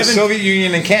checked. Behind the Soviet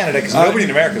Union and Canada, because nobody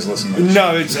in America's listening.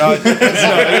 No, it's no,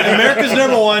 America's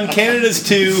number 1, Canada's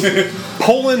 2,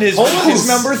 Poland is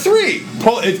number 3.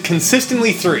 It's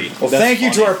consistently 3. Well, thank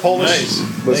you to our Polish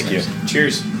listeners. Thank you.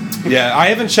 Cheers. Yeah, I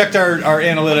haven't checked our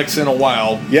analytics in a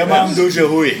while. Ja mam dużo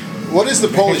hui. What is the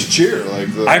Polish cheer?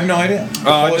 Like the I have no idea.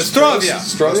 Nostrovia.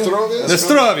 Nostrovia?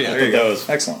 Nostrovia. There you go.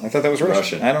 Excellent. I thought that was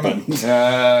Russian. Russian. I don't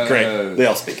know. Great. They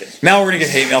all speak it. Now we're gonna get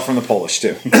hate mail from the Polish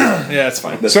too. Yeah, that's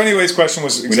fine. So, anyways, question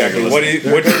was exactly what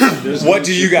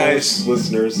do you guys?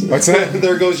 listeners? What's that?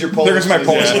 There goes your Polish. There goes my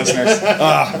Polish listeners,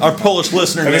 Our Polish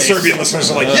listener and the base. Serbian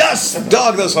listeners are like, yes,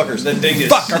 dog those fuckers. The dingus.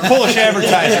 Fuck, our Polish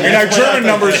advertising. And our German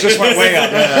numbers just went way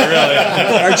up.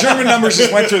 Our German numbers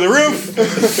just went through the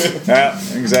roof. Yeah,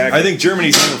 exactly. I think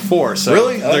Germany's number 4. So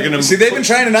Really? they're going to See, they've been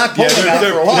trying to knock Poland out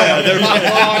for a while.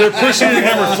 they're pushing it to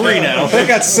number 3 now. They've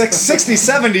got 60,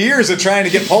 70 years of trying to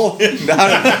get Poland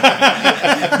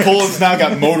out of Poland's now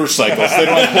got motorcycles. They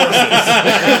don't have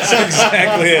horses. That's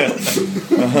exactly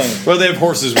it. Well, they have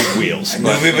horses with wheels.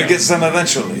 But we would get some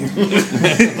eventually.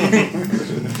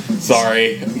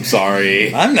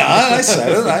 Sorry. I'm not. I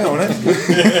said it. I own it.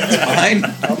 It's fine.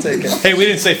 I'll take it. Hey, we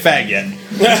didn't say fag yet.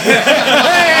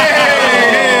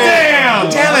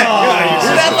 Damn it!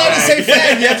 You're not allowed to say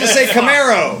fag. You have to say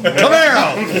Camaro.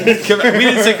 Camaro! We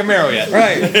didn't say Camaro yet.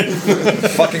 Right.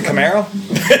 Fucking Camaro?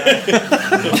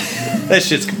 That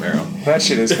shit's Camaro. That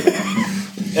shit is Camaro.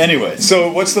 Anyway,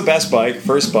 So what's the best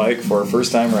first bike for a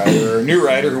first-time rider or a new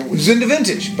rider who's into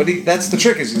vintage? But that's the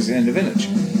trick, is he's into vintage.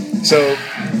 So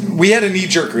we had a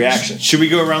knee-jerk reaction. Should we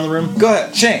go around the room? Go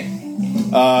ahead, Shane.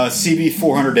 CB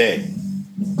 400A.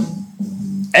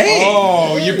 Hey!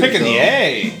 Oh, you're picking the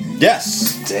A.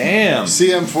 Yes. Damn.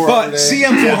 CM400. But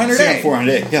CM400A. CM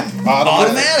 400A. Yeah.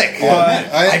 Automatic. Yeah.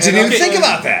 I didn't even think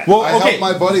about that. Well, I okay. helped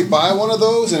my buddy buy one of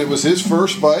those, and it was his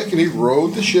first bike, and he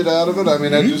rode the shit out of it. I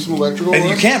mean, I do some electrical And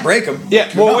work. you can't break them.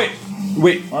 Yeah. Well,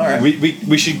 wait. All right.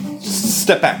 We should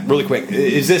step back really quick.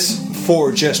 Is this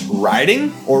for just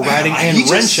riding or riding and he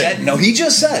just wrenching? said, no, he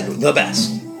just said the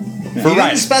best. He didn't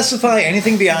riding. specify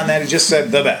anything beyond that. He just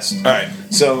said the best. All right.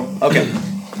 So, okay.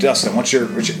 Dustin, what's your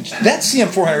that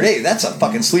CM400A, that's a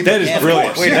fucking sleeper. That is can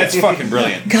brilliant. force. That's fucking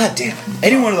brilliant. God damn it.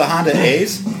 Any one of the Honda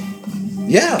A's?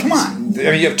 Yeah. Come on.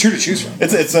 I mean, you have 2 to choose from.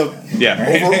 It's a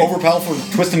Yeah. over powerful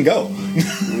twist and go.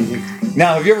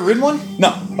 Now, have you ever ridden one?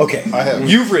 No. Okay. I have.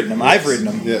 You've ridden them. I've ridden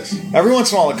them. Yes. Every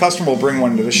once in a while, a customer will bring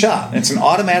one to the shop. It's an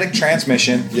automatic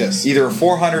transmission. Yes. Either a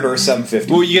 400 or a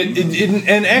 750. Well, you get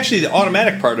and actually the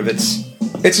automatic part of it's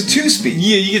It's a 2-speed.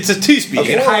 it's a 2-speed. You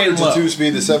get high and It's a low. 2-speed.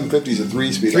 The 750 is a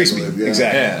 3-speed. 3-speed. I believe, yeah.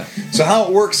 Exactly. Yeah. So how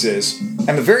it works is,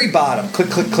 on the very bottom, click,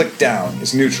 click, click down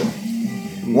is neutral.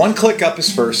 One click up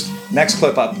is first. Next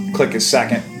click up click is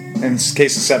second. In this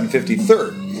case, the 750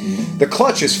 third. The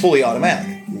clutch is fully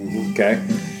automatic. Okay.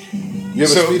 You have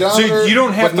So- a speedometer, so you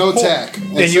don't have but no to pull. tack. And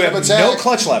you Instead have of a tack, no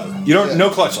clutch lever. You don't Yeah. no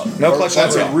clutch lever. No clutch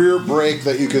That's lever. a rear brake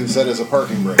that you can set as a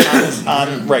parking brake.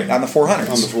 on the 400s.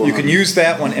 On the 400s. You can use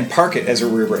that one and park it as a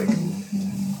rear brake.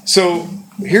 So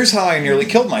here's how I nearly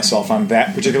killed myself on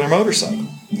that particular motorcycle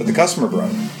that the customer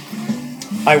brought.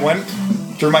 I went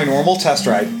through my normal test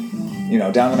ride,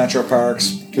 down to Metro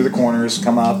Parks, through the corners,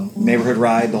 come up, neighborhood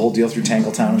ride, the whole deal through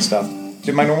Tangletown and stuff.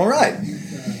 Did my normal ride.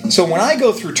 So when I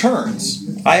go through turns,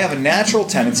 I have a natural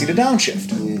tendency to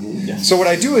downshift. So what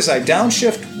I do is I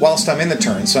downshift whilst I'm in the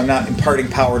turn, so I'm not imparting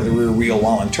power to the rear wheel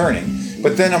while I'm turning.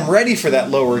 But then I'm ready for that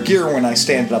lower gear when I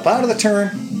stand up out of the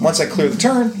turn. Once I clear the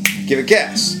turn, give it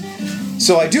gas.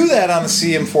 So I do that on the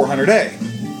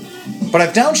CM400A. But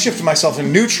I've downshifted myself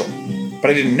in neutral, but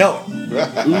I didn't know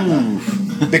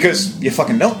it. Because you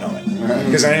fucking don't know it.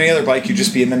 Because on any other bike, you'd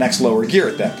just be in the next lower gear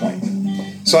at that point.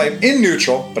 So I'm in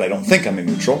neutral, but I don't think I'm in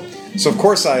neutral. So of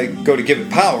course I go to give it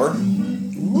power,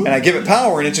 and I give it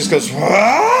power, and it just goes,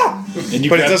 "Ah!" And you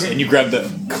But it grab, doesn't- and you grab the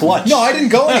clutch. No, I didn't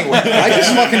go anywhere. I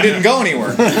just fucking didn't go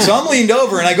anywhere. So I'm leaned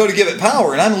over and I go to give it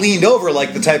power, and I'm leaned over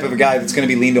like the type of a guy that's going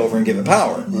to be leaned over and give it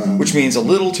power, which means a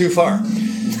little too far.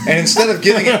 And instead of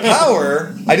giving it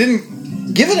power, I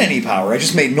didn't give it any power. I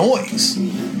just made noise.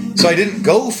 So I didn't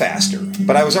go faster,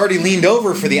 but I was already leaned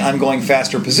over for the I'm going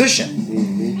faster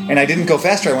position. And I didn't go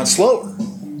faster, I went slower.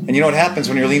 And you know what happens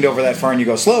when you're leaned over that far and you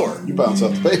go slower? You bounce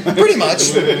off the pavement. Pretty much.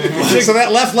 So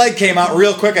that left leg came out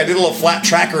real quick. I did a little flat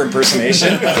tracker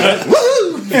impersonation.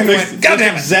 Woohoo! And went, God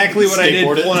damn it. Exactly what I did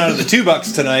Skateboard it. pulling out of the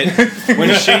 $2 tonight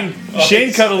when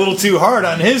Shane cut a little too hard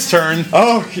on his turn.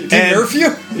 Oh, did he nerf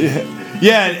you?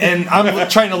 Yeah, and I'm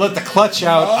trying to let the clutch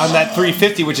out on that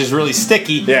 350, which is really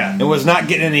sticky. Yeah. It was not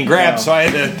getting any grab, so I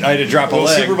had to drop a Little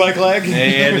leg. superbike leg?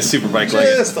 Yeah, the superbike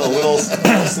leg. Just a little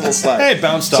slide. Hey, it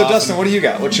bounced So, off. Dustin, what do you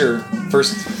got? What's your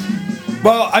first?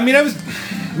 Well, I mean,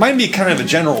 mine be kind of a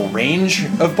general range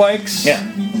of bikes. Yeah.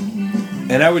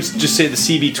 And I would just say the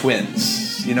CB twins.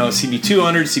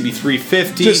 CB200,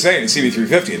 CB350. Just saying,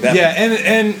 CB350 at that. Yeah,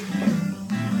 and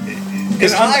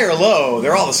Because high or low,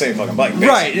 they're all the same fucking bike. Basically.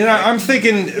 right, and I'm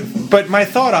thinking, but my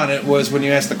thought on it was when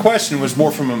you asked the question was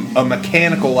more from a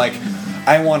mechanical, like,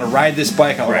 I want to ride this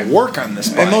bike, I want Right. to work on this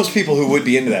bike. And most people who would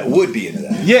be into that would be into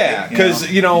that. yeah, because if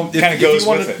Kinda if goes you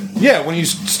wanna- with it. Yeah, when you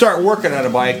start working on a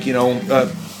bike,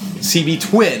 CB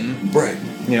Twin, Right.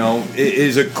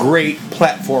 is a great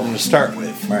platform to start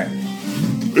with. Right.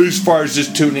 As far as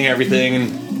just tuning everything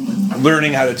and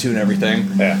learning how to tune everything.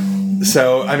 Yeah.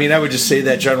 So, I mean, I would just say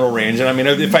that general range. And I mean,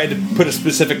 if I had to put a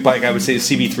specific bike, I would say the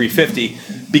CB350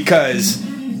 because,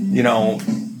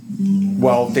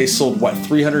 well, they sold,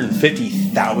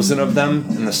 350,000 of them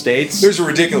in the States? There's a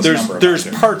ridiculous number. There's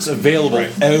parts available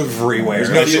everywhere.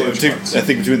 There's no shortage. I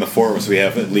think between the four of us, we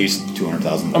have at least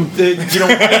 200,000.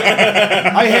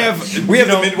 I have. We have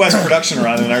the Midwest production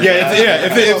run in our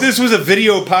If this was a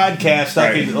video podcast,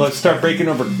 I could start breaking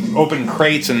open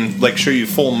crates and show you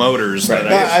full motors. Right.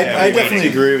 I definitely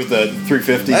agree with the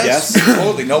 350. That's yes,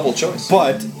 totally noble choice.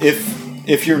 But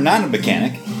if you're not a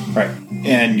mechanic, right,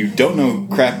 and you don't know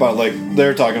crap about,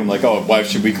 they're talking oh, why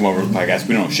should we come over to the podcast?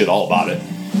 We don't know shit all about it.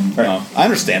 Right. I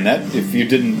understand that. If you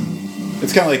didn't,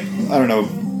 it's kind of I don't know,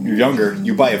 you're younger,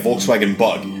 you buy a Volkswagen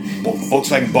Bug.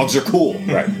 Volkswagen Bugs are cool.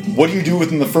 Right. What do you do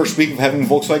within the first week of having a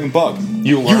Volkswagen Bug?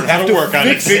 You learn how to work on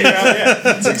it.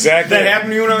 That's exactly that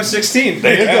happened to me when I was 16.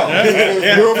 There you go.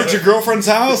 You're over at your girlfriend's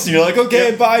house, and you're like,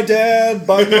 okay, bye, Dad,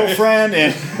 bye, girlfriend,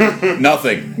 and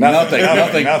nothing.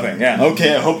 Yeah.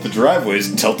 Okay, I hope the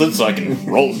driveway's tilted so I can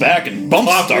roll back and bump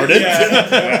start it.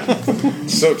 Yeah.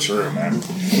 So true, man.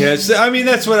 Yes,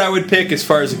 that's what I would pick as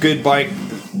far as a good bike.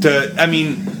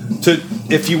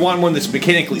 If you want one that's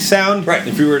mechanically sound, right?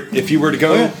 If you were to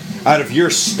go out of your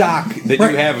stock that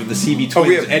you have of the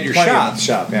CB20 at your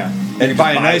shop, and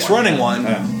buy a nice running one,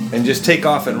 and just take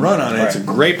off and run on it. Right. It's a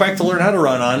great bike to learn how to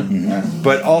run on. Mm-hmm.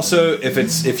 But also,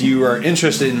 if you are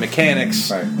interested in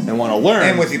mechanics and want to learn,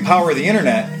 and with the power of the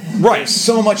internet, there's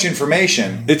so much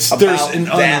information. There's an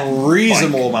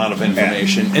unreasonable amount of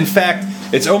information. Yeah. In fact,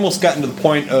 it's almost gotten to the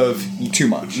point of too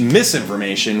much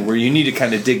misinformation where you need to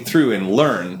kind of dig through and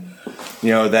learn.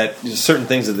 That certain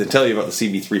things that they tell you about the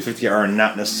CB350 are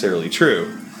not necessarily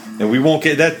true. And we won't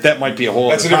get that. That might be a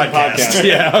whole other podcast.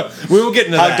 Yeah, we won't get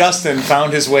into how that. Dustin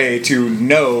found his way to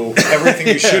know everything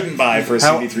you shouldn't buy for a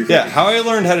CB350. Yeah, how I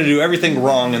learned how to do everything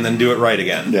wrong and then do it right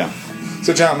again. Yeah.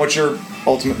 So, John, what's your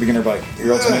ultimate beginner bike?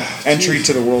 Your ultimate entry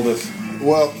to the world of...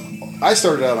 Well, I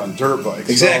started out on dirt bikes.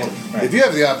 Exactly. So if you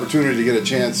have the opportunity to get a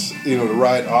chance, to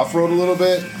ride off-road a little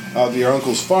bit, out to your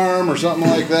uncle's farm or something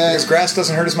like that. Because grass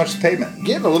doesn't hurt as much as pavement.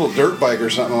 Get a little dirt bike or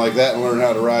something like that and learn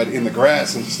how to ride in the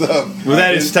grass and stuff. Well,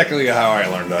 that is technically how I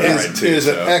learned how to ride too. It is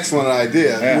an excellent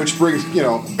idea, which brings,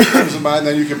 comes to mind.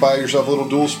 Then you can buy yourself a little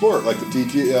dual sport like the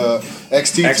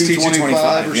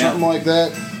XT225 or something like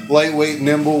that. Lightweight,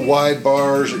 nimble, wide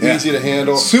bars, easy to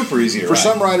handle. Super easy to For ride.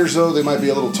 some riders, though, they might be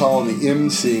a little tall on the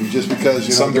inseam just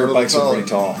because, some dirt bikes are pretty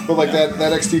tall. But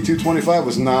that XT225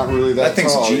 was not really that tall.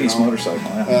 That thing's a genius motorcycle.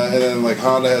 And then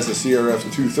Honda has the CRF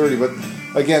 230, but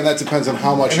again, that depends on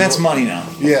how much. And that's money now.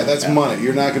 Yeah, that's money.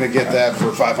 You're not going to get that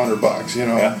for $500,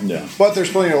 Yeah. But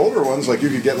there's plenty of older ones. Like you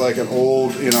could get an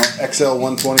old, XL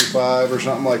 125 or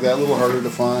something like that. A little harder to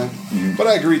find. Mm-hmm. But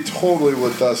I agree totally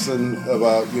with Dustin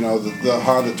about the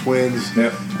Honda Twins.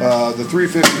 Yep. The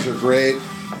 350s are great.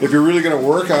 If you're really going to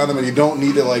work on them and you don't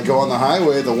need to go on the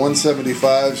highway, the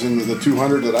 175s and the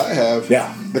 200 that I have,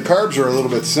 the carbs are a little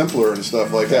bit simpler and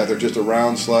stuff like that. They're just a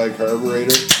round slide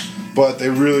carburetor. But they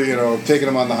really, taking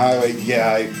them on the highway,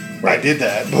 I did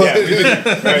that.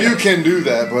 But you can do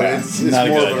that, but it's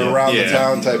more of an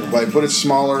around-the-town type of bike. But it's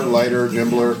smaller, lighter,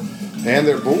 nimbler, and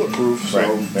they're bulletproof. So.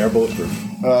 Right. They're bulletproof.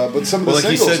 But some of the like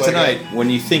singles, you said tonight, when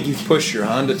you think you've pushed your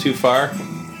Honda too far,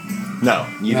 no,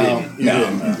 you didn't.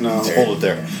 No. Hold it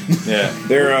there. Yeah.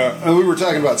 They're, and we were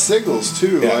talking about singles,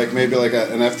 too, like maybe an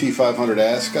FT500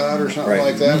 Ascot or something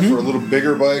like that for a little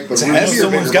bigger bike. But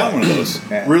Someone's got one of those.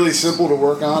 Really simple to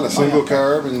work on, a single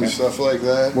carb and stuff like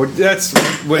that. Well, that's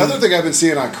when Another thing I've been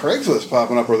seeing on Craigslist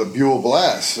popping up are the Buell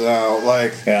Blasts.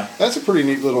 That's a pretty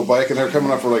neat little bike, and they're coming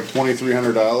up for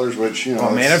 $2,300, which,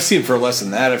 Oh, man, I've seen for less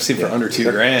than that. I've seen for under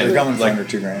 $2,000. They're coming for under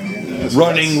 $2,000.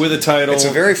 Running with a title. It's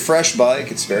a very fresh bike.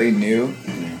 It's very new.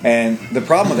 And the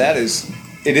problem with that is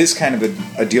it is kind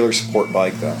of a dealer support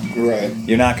bike, though. Right.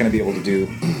 You're not going to be able to do...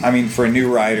 for a new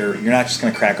rider, you're not just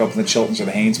going to crack open the Chiltons or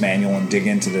the Haynes manual and dig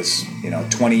into this,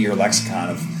 20-year lexicon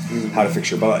of how to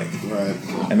fix your bike. Right.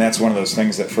 And that's one of those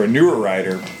things that for a newer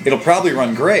rider, it'll probably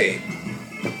run great,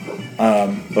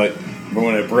 but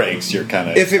when it breaks, you're kind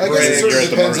of... If it I breaks, guess it sort of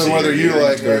depends on whether you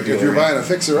if you're buying a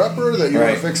fixer-upper that you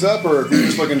want to fix up, or if you're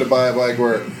just looking to buy a bike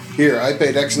where, here, I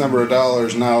paid X number of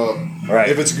dollars, now... Right.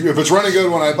 If it's running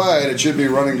good when I buy it, it should be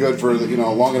running good for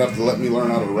long enough to let me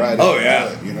learn how to ride it. Oh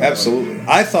yeah, absolutely.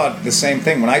 I thought the same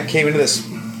thing when I came into this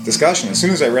discussion. As soon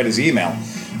as I read his email,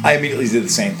 I immediately did the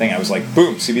same thing. I was like,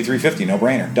 boom, CB350, no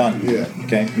brainer, done. Yeah.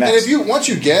 Okay. And Next. if you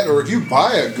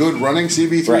buy a good running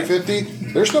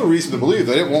CB350, there's no reason to believe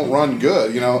that it won't run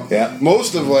good. Yeah.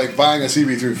 Most of buying a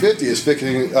CB350 is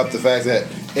fixing up the fact that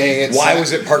why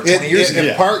was it parked 20 years ago?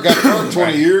 It got parked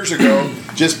 20 years ago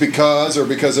just because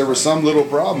there was some little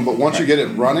problem. But once you get it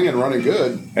running and running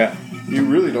good, you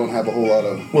really don't have a whole lot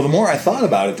of... Well, the more I thought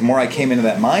about it, the more I came into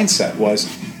that mindset was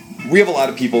we have a lot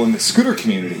of people in the scooter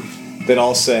community that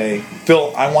all say,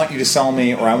 Phil, I want you to sell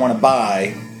me, or I want to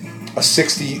buy a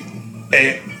 60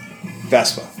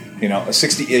 Vespa, a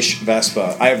 60-ish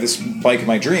Vespa. I have this bike of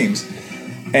my dreams.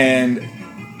 And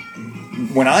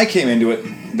when I came into it,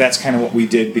 that's kind of what we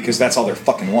did, because that's all there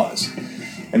fucking was.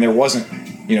 And there wasn't,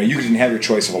 you didn't have your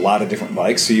choice of a lot of different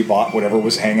bikes, so you bought whatever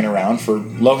was hanging around for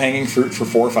low-hanging fruit for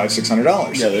 $400, $500,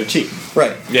 $600. Yeah, they're cheap.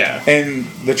 Right. Yeah. And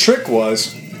the trick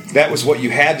was, that was what you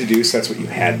had to do, so that's what you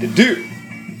had to do.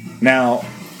 Now,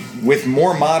 with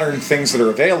more modern things that are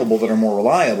available that are more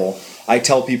reliable, I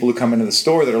tell people who come into the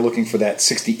store that are looking for that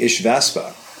 60-ish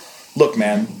Vespa, look,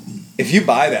 man, if you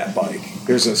buy that bike,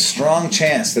 there's a strong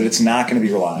chance that it's not going to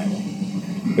be reliable.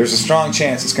 There's a strong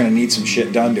chance it's going to need some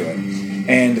shit done to it.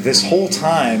 And this whole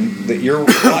time that you're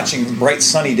watching bright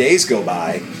sunny days go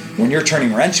by, when you're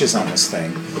turning wrenches on this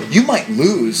thing, you might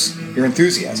lose your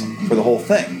enthusiasm for the whole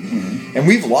thing. Mm-hmm. And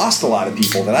we've lost a lot of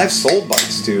people that I've sold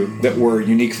bikes to that were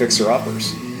unique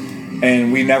fixer-uppers.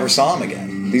 And we never saw them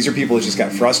again. These are people that just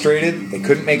got frustrated, they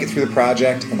couldn't make it through the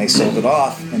project, and they sold it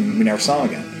off, and we never saw them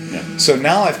again. Yeah. So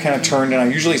now I've kind of turned, and I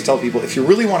usually tell people, if you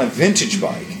really want a vintage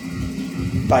bike,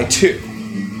 buy two.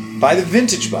 Buy the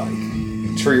vintage bike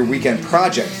for your weekend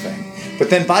project thing, but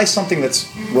then buy something that's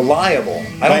reliable.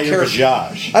 I don't care.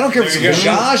 Bajaj. I don't care if it's a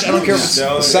Bajaj. I don't care if it's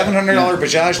a $700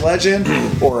 Bajaj Legend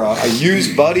or a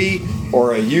used Buddy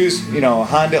or a used,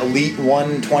 Honda Elite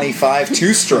 125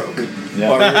 two-stroke. Yeah.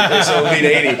 Or Elite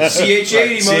 80.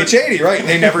 CH80. CH80, right?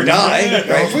 They never die. Right?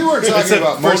 Well, if we weren't talking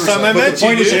about first time I met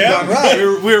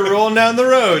you, we were rolling down the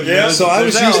road. Yeah. So I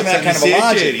was using that kind of a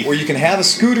logic where you can have a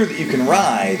scooter that you can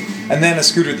ride and then a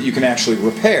scooter that you can actually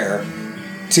repair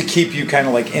to keep you kind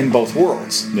of like in both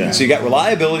worlds. Yeah. So you got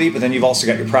reliability, but then you've also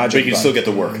got your project. But you can still get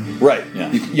to work. Right. Yeah.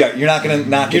 You're not going to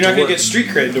not get to work. You're not going to get street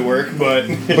cred to work, but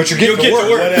you're getting to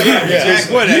work. You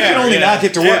can only not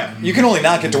get to work. Yeah. You can only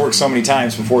not get to work so many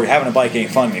times before having a bike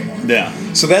ain't fun anymore. Yeah.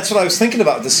 So that's what I was thinking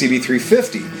about with the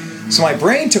CB350. So my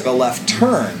brain took a left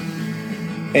turn,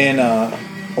 and a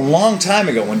long time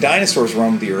ago, when dinosaurs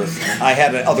roamed the earth, I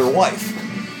had an other wife,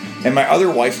 and my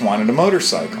other wife wanted a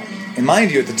motorcycle. And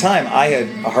mind you, at the time, I had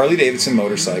a Harley-Davidson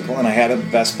motorcycle, and I had a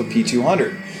Vespa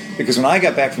P200. Because when I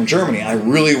got back from Germany, I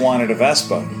really wanted a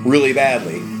Vespa, really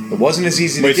badly. It wasn't as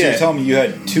easy to get. So you're telling me you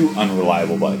had two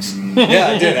unreliable bikes? Yeah,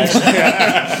 I did,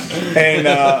 actually.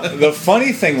 And the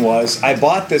funny thing was, I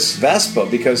bought this Vespa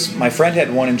because my friend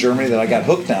had one in Germany that I got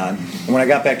hooked on. And when I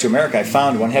got back to America, I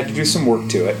found one, had to do some work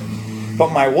to it.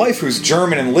 But my wife, who's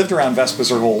German and lived around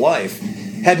Vespas her whole life,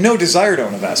 had no desire to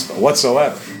own a Vespa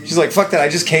whatsoever. She's like, fuck that, I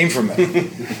just came from there.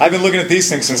 I've been looking at these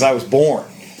things since I was born.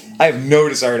 I have no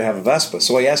desire to have a Vespa.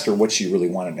 So I asked her what she really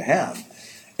wanted to have.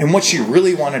 And what she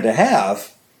really wanted to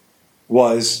have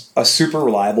was a super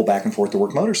reliable back and forth to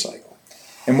work motorcycle.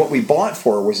 And what we bought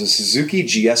for her was a Suzuki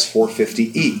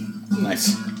GS450E.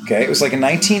 Nice. Okay, it was like a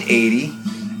 1980.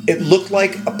 It looked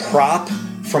like a prop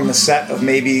from the set of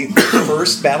maybe the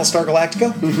first Battlestar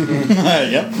Galactica.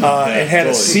 Yep. It had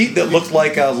a seat that looked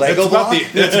like a Lego block.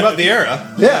 That's about the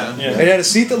era. Yeah. It had a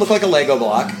seat that looked like a Lego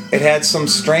block. It had some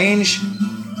strange,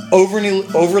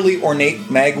 overly ornate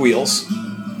mag wheels.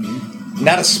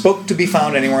 Not a spoke to be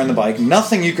found anywhere on the bike.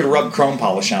 Nothing you could rub chrome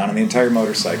polish on the entire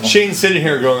motorcycle. Shane's sitting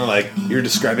here going like, "You're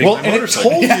describing my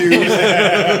motorcycle." It told you.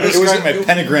 It was my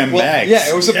pentagram bags. Yeah,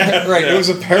 it was It was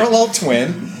a parallel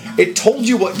twin. It told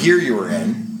you what gear you were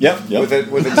in. Yep. With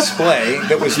a display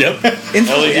that was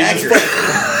infinitely accurate.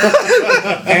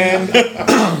 And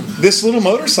this little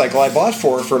motorcycle I bought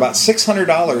for about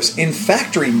 $600 in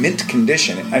factory mint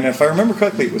condition. And if I remember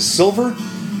correctly, it was silver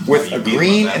with a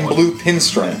green and blue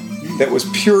pinstripe that was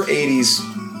pure 80s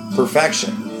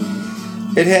perfection.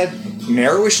 It had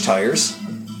narrowish tires.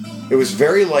 It was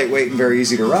very lightweight and very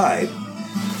easy to ride.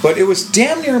 But it was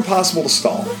damn near impossible to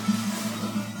stall.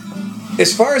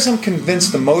 As far as I'm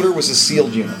convinced, the motor was a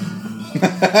sealed unit.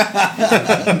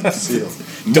 Sealed.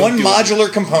 One modular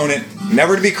component,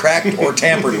 never to be cracked or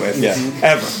tampered with,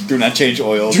 ever. Do not change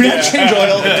oil. Do not change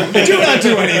oil. Do not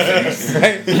do anything.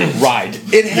 Right? Ride.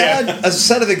 It had a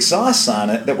set of exhausts on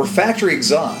it that were factory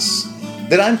exhausts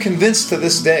that I'm convinced to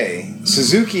this day,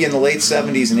 Suzuki in the late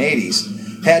 70s and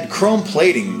 80s had chrome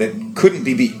plating that couldn't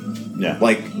be beat. Yeah.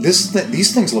 Like,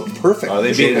 these things looked perfect. Oh,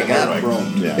 they beat it got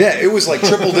chrome. Yeah, it was like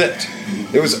triple dipped.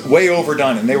 It was way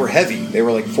overdone, and they were heavy. They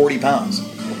were like 40 pounds.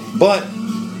 But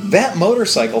that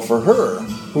motorcycle for her,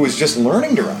 who was just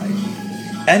learning to ride,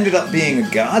 ended up being a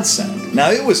godsend.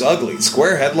 Now, it was ugly.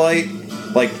 Square headlight.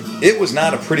 Like, it was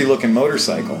not a pretty looking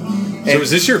motorcycle. So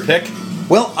was this your pick?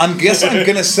 Well, I'm going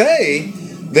to say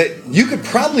that you could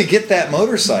probably get that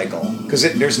motorcycle because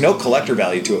there's no collector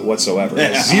value to it whatsoever.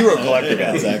 There's zero collector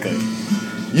value. Exactly.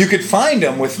 You could find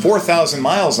them with 4,000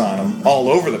 miles on them all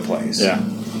over the place. Yeah.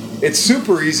 It's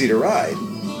super easy to ride.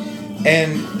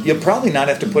 And you'll probably not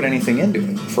have to put anything into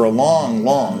it for a long,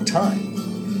 long time.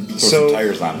 Put some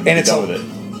tires on it. And it's with it.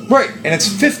 Right, and it's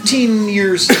 15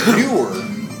 years newer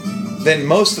than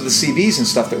most of the CBs and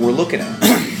stuff that we're looking at.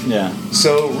 Yeah.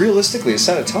 So realistically, a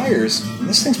set of tires,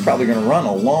 this thing's probably going to run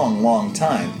a long, long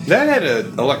time. That had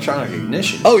an electronic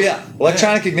ignition. Oh yeah,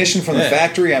 electronic ignition from the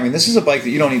factory. I mean, this is a bike that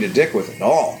you don't need a dick with at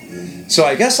all. So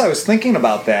I guess I was thinking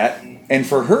about that, and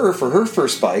for her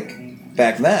first bike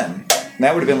back then, and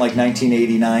that would have been like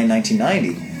 1989,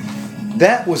 1990.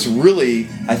 That was really,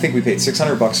 I think we paid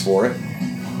 $600 for it,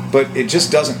 but it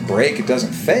just doesn't break, it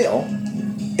doesn't fail.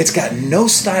 It's got no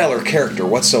style or character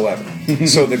whatsoever.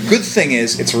 So the good thing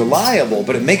is it's reliable,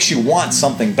 but it makes you want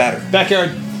something better.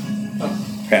 Backyard.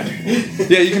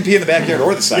 Yeah, you can pee in the backyard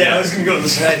or the side. Yeah, I was going to go to the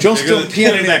side. Don't pee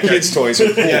in any of the kids' toys.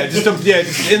 Or pool.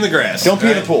 Just in the grass. Don't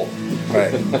pee in the pool.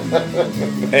 Right.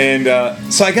 And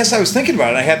so I guess I was thinking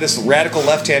about it. I had this radical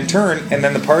left-hand turn, and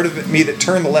then the part of me that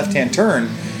turned the left-hand turn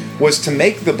was to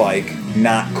make the bike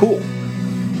not cool.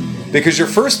 Because your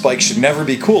first bike should never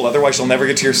be cool, otherwise you'll never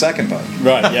get to your second bike.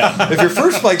 Right, yeah. If your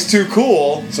first bike's too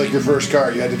cool... It's like your first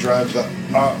car. You had to drive the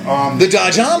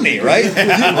Dodge Omni, right?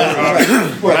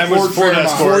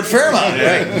 Ford Fairmont,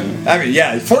 right. I mean,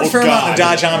 yeah, Ford Fairmont and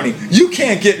Dodge Omni. You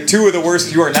can't get two of the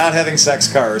worst you are not having sex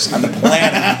cars on the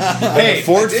planet. Hey,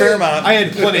 Ford Fairmont... I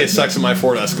had plenty of sex in my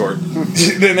Ford Escort.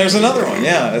 Then there's another one,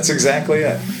 yeah, that's exactly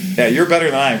it. Yeah, you're better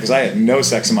than I am, because I had no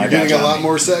sex in my Dodge Omni. Getting a lot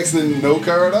more sex than no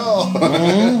car at all.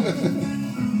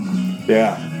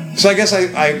 Yeah. So I guess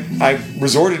I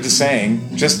resorted to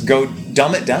saying, just go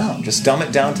dumb it down. Just dumb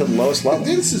it down to the lowest level.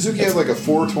 Didn't Suzuki have like a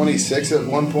 426 at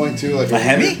one point too? Like a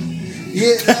Hemi?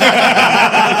 Yeah.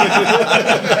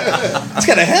 It's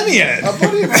got a Hemi in it. A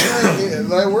buddy of mine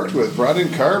that I worked with brought in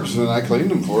carbs and I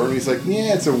cleaned them for him. He's like,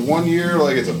 yeah, it's a 1 year,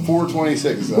 like it's a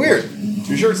 426. Weird. Like,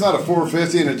 you sure it's not a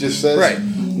 450 and it just says... Right.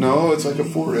 No, it's like a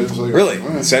 4. It's like, really?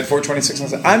 It said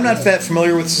 426. I'm not that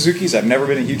familiar with Suzukis. I've never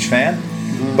been a huge fan.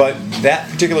 But that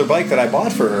particular bike that I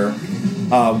bought for her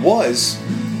was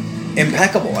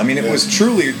impeccable. I mean, it was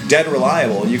truly dead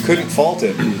reliable. You couldn't fault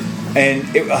it. And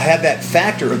it had that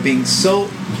factor of being so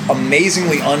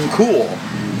amazingly uncool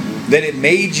that it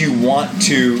made you want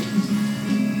to...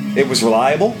 It was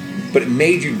reliable, but it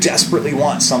made you desperately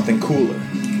want something cooler.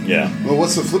 Yeah. Well,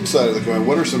 what's the flip side of the coin?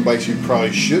 What are some bikes you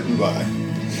probably shouldn't buy?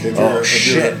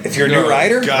 If you're a new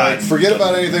rider? God, forget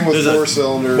about anything with 4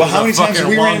 cylinders. Well, how many times have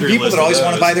we ran people that always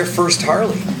want to buy their first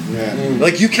Harley? Yeah.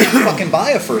 Like, you can't fucking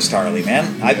buy a first Harley,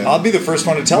 man. I'll be the first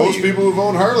one to tell you. Most people who've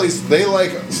owned Harleys, they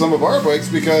like some of our bikes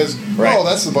because,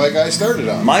 that's the bike I started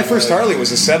on. My first Harley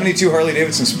was a 72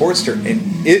 Harley-Davidson Sportster, and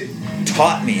it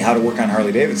taught me how to work on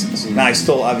Harley-Davidsons. Now, I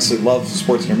still obviously love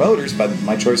Sportster motors by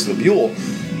my choice of the Buell,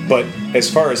 but as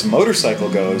far as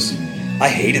motorcycle goes, I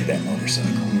hated that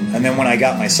motorcycle. And then when I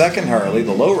got my second Harley,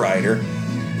 the Lowrider,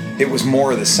 it was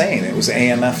more of the same. It was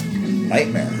AMF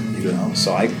nightmare, you know.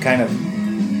 So I kind of,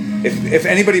 if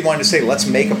anybody wanted to say, let's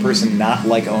make a person not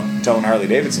like to own Harley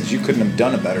Davidsons, you couldn't have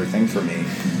done a better thing for me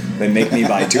than make me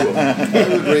buy 2 of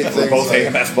them. Great things, both like,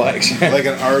 AMF bikes, like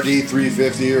an RD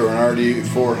 350 or an RD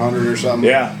 400 or something.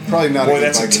 Yeah, probably not. Boy,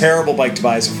 that's a terrible bike to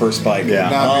buy as a first bike.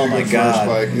 Yeah, oh my god,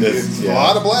 it's a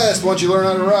lot of blast once you learn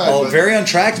how to ride. Oh, very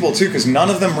untractable too, because none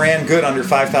of them ran good under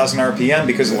 5,000 RPM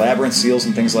because of labyrinth seals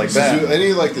and things like that.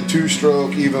 Any like the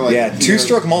 2-stroke, even like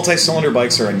 2-stroke multi-cylinder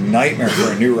bikes are a nightmare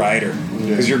for a new rider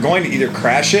because you're going to either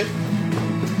crash it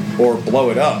or blow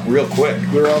it up real quick.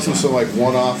 There are also some like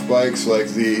one-off bikes like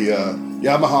the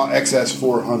Yamaha XS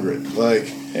 400. Like,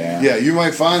 you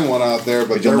might find one out there,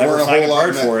 but there weren't a whole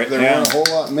lot for it. There weren't a whole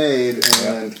lot made.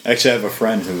 And actually, I have a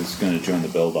friend who's going to join the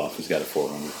build-off who's got a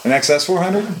 400. An XS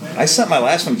 400? I sent my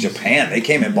last one to Japan. They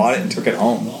came and bought it and took it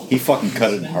home. He fucking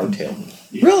cut it in hardtail.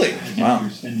 Really? Wow.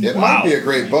 It might be a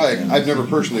great bike. I've never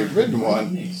personally ridden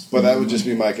one, but that would just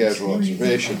be my casual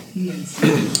observation.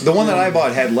 The one that I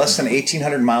bought had less than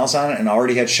 1,800 miles on it and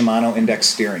already had Shimano index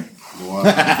steering. Wow.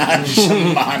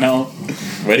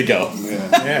 Shimano. Way to go.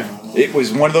 Yeah. It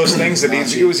was one of those things that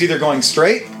it was either going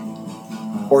straight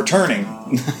or turning.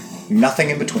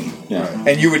 Nothing in between. Yeah.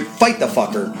 And you would fight the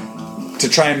fucker to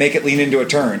try and make it lean into a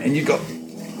turn, and you'd go,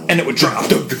 and it would drop.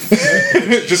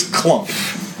 Just clump.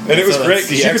 And it was great.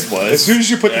 As soon as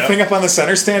you put the thing up on the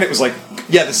center stand, it was like,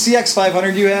 the CX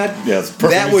 500 you had,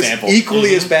 that was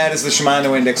equally as bad as the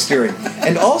Shimano index steering.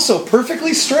 And also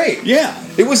perfectly straight. Yeah.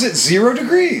 It was at 0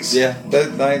 degrees. Yeah.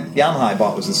 The Yamaha I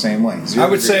bought was the same way. I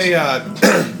would say,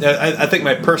 I think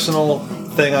my personal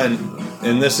thing on,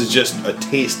 and this is just a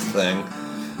taste thing,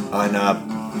 on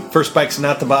first bikes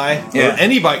not to buy, or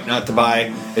any bike not to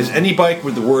buy, is any bike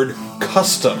with the word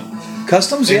custom.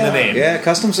 Customs, in the name. Yeah,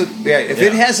 customs. Yeah,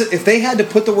 if they had to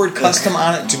put the word custom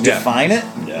on it to define it,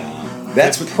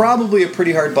 that's probably a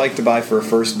pretty hard bike to buy for a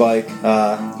first bike.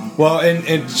 Well, and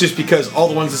it's just because all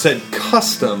the ones that said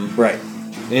custom, right,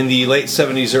 in the late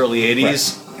 70s, early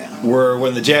 80s, were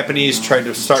when the Japanese tried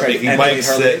to start making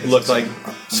bikes that looked like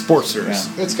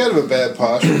Sportsters. Yeah. It's kind of a bad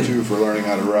posture too for learning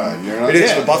how to ride. You're not it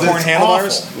is the buckhorn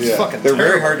handlebars. They're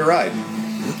very hard to ride.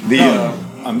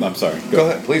 I'm sorry. Go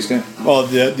ahead, please do. Well,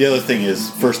 the other thing is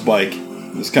first bike.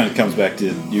 This kind of comes back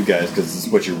to you guys because this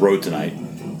is what you rode tonight,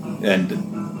 and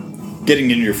getting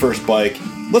into your first bike.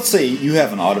 Let's say you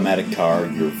have an automatic car.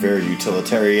 You're very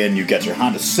utilitarian. You get your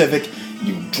Honda Civic.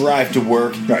 You drive to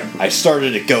work. Right. I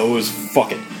started. It goes.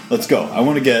 Fuck it. Let's go. I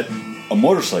want to get a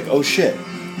motorcycle. Oh shit.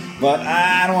 But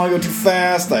I don't want to go too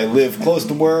fast. I live close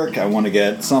to work. I want to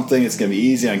get something that's going to be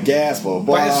easy on gas. Blah blah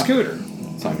blah. Buy a scooter.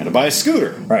 So I'm going to buy a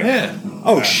scooter. Right. Yeah.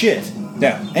 Oh shit.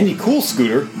 Yeah. Any cool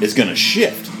scooter is going to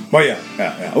shift. Well,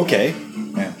 yeah. Okay.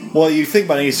 Yeah. Well, you think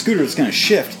about any scooter that's going to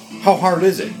shift. How hard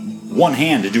is it? One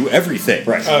hand to do everything.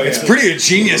 Right. It's pretty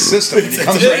ingenious system. It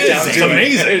comes right down to it's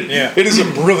amazing. It is a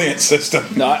brilliant system.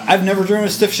 No, I've never driven a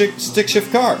stick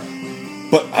shift car,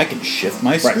 but I can shift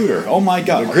my scooter. Oh my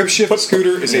god! The grip shift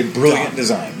scooter is a brilliant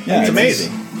design. Yeah, it's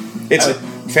amazing. It's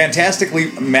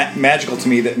fantastically magical to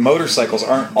me that motorcycles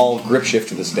aren't all grip shift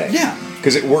to this day. Yeah,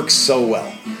 because it works so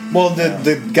well. Well,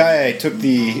 the guy I took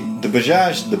the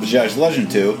Bajaj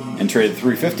Legend to and traded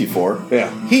 350 for,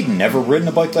 he'd never ridden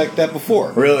a bike like that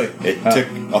before. Really? It took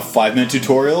a 5-minute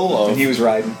tutorial of. And he was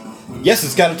riding. Yes,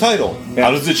 it's got a title. Yeah.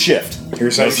 How does it shift?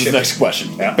 Here's how That's the next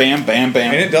question. Yeah. Bam, bam,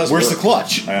 bam. And it does Where's work. the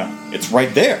clutch? Yeah. It's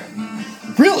right there.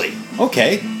 Really?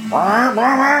 Okay.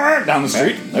 Down the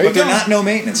street. There you But they're go. not no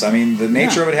maintenance. I mean, the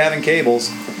nature of it having cables.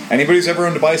 Anybody who's ever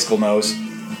owned a bicycle knows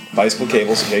bicycle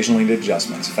cables occasionally need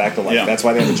adjustments. Fact of life. Yeah. That's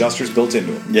why they have adjusters built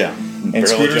into it. Yeah. And Barrel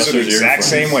scooters are the adjusters are your exact friends.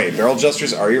 same way. Barrel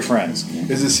adjusters are your friends.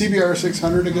 Is the CBR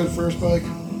 600 a good first bike?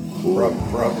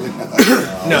 Probably not.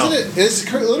 No. Isn't it? It's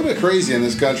a little bit crazy in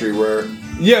this country where.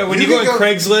 Yeah, when you go on can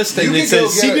Craigslist and you it can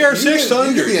says go get CBR you can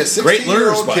 600, be a great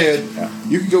learner's 16-year-old bike. kid.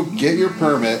 You can go get your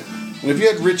permit, and if you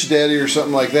had Rich Daddy or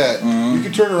something like that, you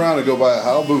could turn around and go buy a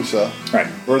Hayabusa, Right.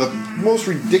 or the most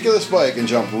ridiculous bike, and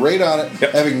jump right on it,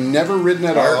 Yep. having never ridden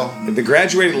at all. The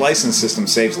graduated license system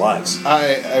saves lives.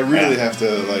 I really have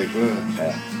to like.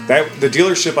 The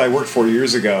dealership I worked for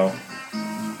years ago,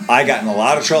 I got in a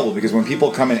lot of trouble because when people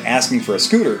come and ask me for a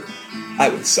scooter, I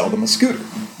would sell them a scooter.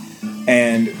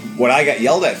 And what I got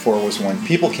yelled at for was when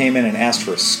people came in and asked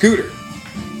for a scooter,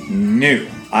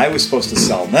 I was supposed to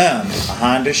sell them a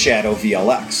Honda Shadow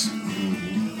VLX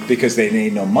because they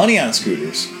made no money on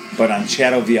scooters, but on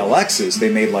Shadow VLXs they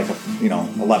made like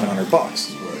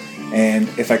 $1,100. And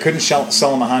if I couldn't sell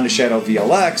them a Honda Shadow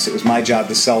VLX, it was my job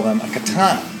to sell them a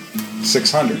Katana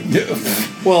 600.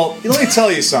 Well, let me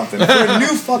tell you something. For a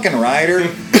new fucking rider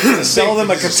to sell them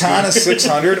a Katana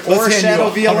 600 or a Shadow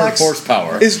VLX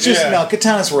horsepower. is just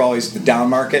Katanas were always the down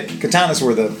market. Katanas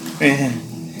were the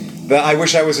I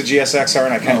wish I was a GSXR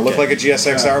and I kind of look like a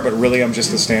GSXR, but really I'm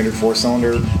just a standard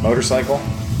 4-cylinder motorcycle.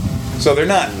 So they're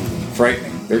not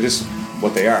frightening. They're just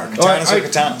what they are. Katanas are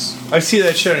Katanas. I see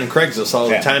that shit on Craigslist all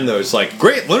the time, though. It's like,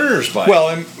 great learner's bike. Well,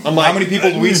 and I'm like, how many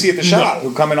people do we see at the shop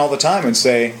who come in all the time and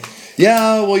say,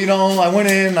 yeah, well, I went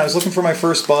in, I was looking for my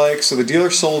first bike, so the dealer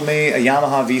sold me a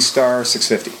Yamaha V-Star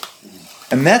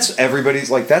 650. And that's everybody's,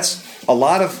 that's a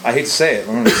lot of, I hate to say it,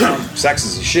 I'm going to sound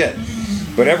sexist as shit,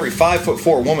 but every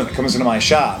 5'4" woman that comes into my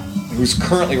shop who's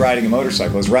currently riding a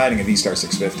motorcycle is riding a V-Star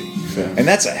 650. Yeah. And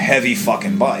that's a heavy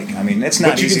fucking bike. I mean, it's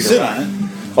not easy to ride.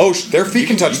 Oh, their feet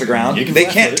can touch the ground. They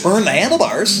can't turn the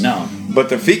handlebars. No. But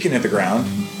their feet can hit the ground.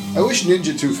 I wish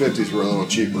Ninja 250s were a little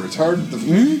cheaper. It's hard.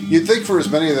 You'd think for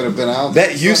as many that have been out.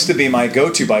 That used to be my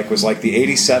go-to bike. Was like the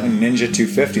 '87 Ninja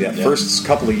 250. That first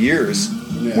couple of years,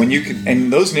 when you could,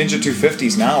 and those Ninja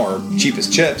 250s now are cheap as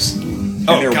chips.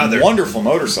 And they're wonderful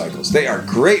motorcycles. They are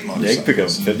great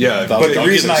motorcycles. But the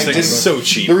reason I didn't so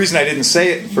cheap. The reason I didn't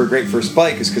say it for a great first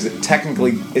bike is because it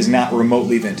technically is not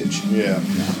remotely vintage. Yeah.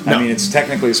 I mean, it's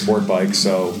technically a sport bike,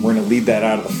 so we're going to leave that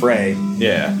out of the fray.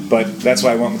 Yeah. But that's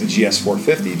why I went with the GS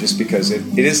 450, just because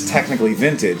it is technically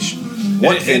vintage.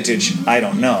 What vintage? I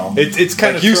don't know. It's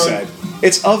kind like of you said.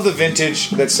 It's of the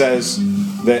vintage that says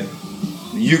that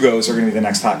Yugos are going to be the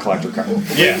next hot collector car.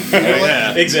 Yeah,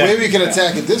 exactly. Maybe you can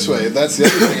attack it this way. That's the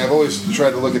other thing. I've always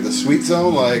tried to look at the sweet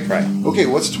zone. Like, okay,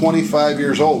 what's 25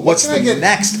 years old? What's the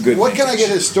next good? What can I get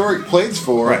historic plates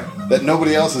for that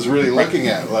nobody else is really looking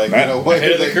at? Like, what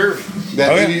ahead of the curve.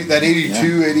 That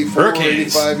 82, 84,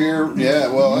 Hurricanes. 85 year. Yeah,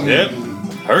 well,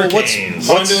 Hurricanes.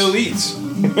 Honda Elites.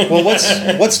 Well,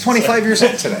 what's 25 years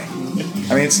old today?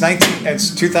 I mean, it's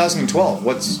 2012.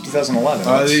 What's 2011?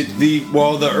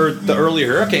 The early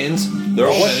Hurricanes. They're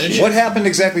all vintage. What happened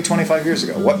exactly 25 years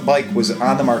ago? What bike was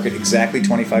on the market exactly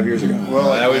 25 years ago?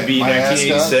 Well, that would be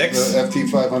 1986. Ascot, the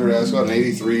FT500 Ascot, and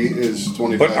 83 is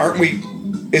 25. But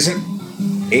isn't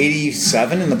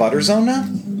 87 in the butter zone now?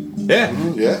 Yeah.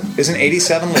 Yeah. Isn't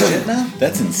 87 legit now?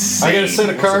 That's insane. I got a set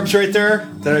of carbs right there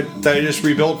that I just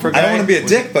rebuilt for a guy. I don't want to be a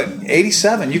dick, but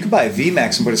 87, you can buy a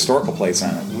VMAX and put historical plates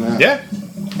on it. Yeah.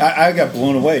 I got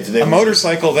blown away today. A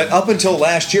motorcycle that up until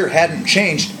last year hadn't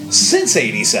changed since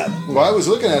 87. Well, I was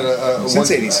looking at a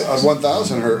 86.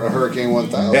 1000, a Hurricane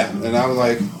 1000, and I was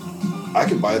like, I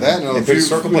could buy that. And put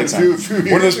historical plates on. One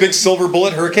of those big silver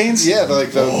bullet Hurricanes? Yeah,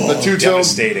 like the two-tone.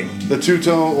 Devastating. The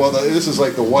two-tone. Well, this is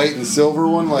like the white and silver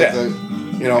one,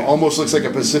 almost looks like a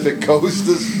Pacific Coast,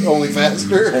 is only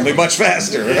faster. Only much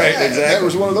faster, right? Exactly. That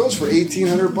was one of those for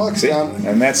 $1,800 down.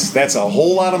 And that's a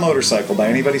whole lot of motorcycle by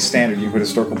anybody's standard. You put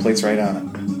historical plates right on it.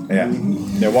 Yeah.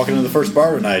 Yeah, walking into the first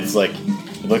bar tonight, it's like,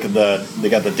 look at they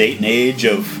got the date and age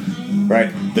of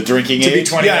the drinking age. To be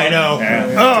 21. Yeah, I know.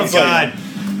 Yeah. Oh, God.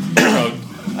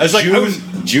 I was like,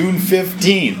 June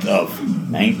 15th of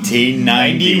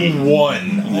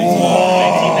 1991.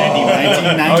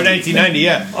 1990,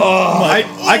 yeah. Oh, I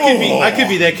could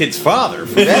be that kid's father.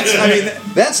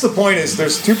 That's the point. Is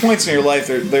there's 2 points in your life.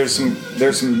 There's some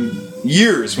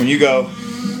years when you go,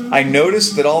 I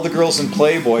noticed that all the girls in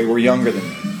Playboy were younger than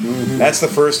me. Mm-hmm. That's the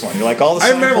first one. You're like, all the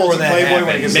centerfolds in Playboy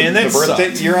when it gets the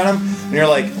birthday year on them, and you're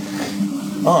like,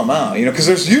 oh wow, because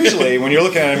there's usually when you're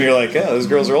looking at them, you're like, oh, those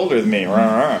girls are older than me,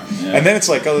 and then it's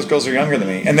like, oh, those girls are younger than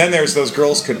me, and then there's those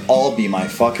girls could all be my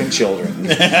fucking children, and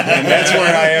that's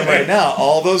where I am right now.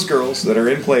 All those girls that are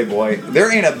in Playboy,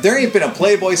 there ain't been a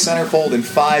Playboy centerfold in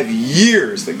 5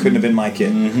 years that couldn't have been my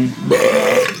kid.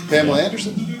 Mm-hmm. Pamela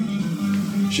Anderson,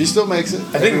 she still makes it.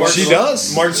 I think she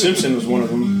does. Marge Simpson was one of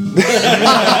them. I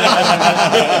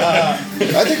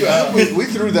think we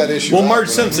threw that issue. Well, Marge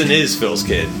Simpson is Phil's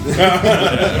kid.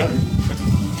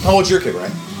 How old's your kid,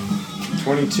 Ryan?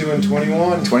 22 and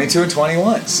 21. 22 and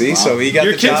 21. See, so he got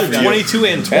your the job done. Your kids are 22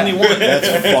 and 21. That's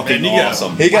fucking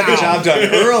awesome. He got the job done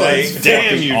early.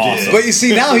 Damn, you did. But you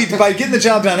see, now by getting the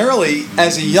job done early,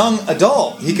 as a young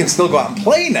adult, he can still go out and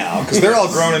play now because they're all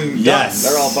grown and done.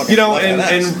 They're all fucking.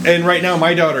 And right now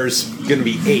my daughter's gonna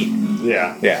be 8.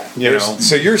 Yeah.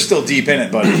 So you're still deep in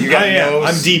it, buddy.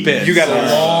 I'm deep in. You got a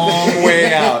long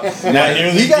way out. Now,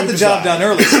 he got the job done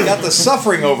early. So he got the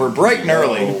suffering over bright and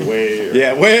early. Oh, way early.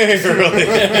 Yeah, way early.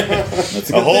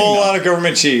 That's a whole lot of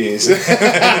government cheese. A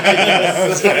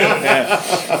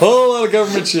whole lot of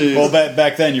government cheese. Well,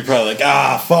 back then you're probably like,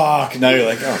 fuck. Now you're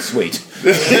like, oh, sweet.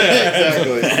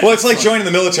 Exactly. Well, it's like joining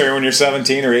the military when you're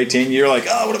 17 or 18. You're like,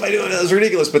 oh, what am I doing? That was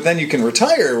ridiculous. But then you can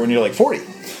retire when you're like 40.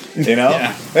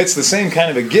 Yeah. It's the same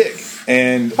kind of a gig.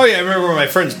 And I remember when my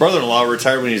friend's brother-in-law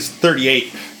retired when he was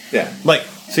 38. Yeah.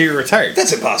 So you're retired.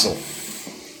 That's impossible.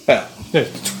 Yeah.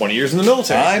 20 years in the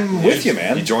military. I'm with you,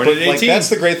 man. You joined at 18. That's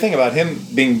the great thing about him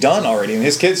being done already. And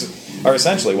his kids are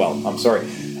essentially, I'm sorry,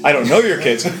 I don't know your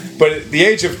kids, but at the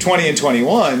age of 20 and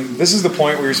 21, this is the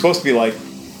point where you're supposed to be like,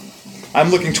 I'm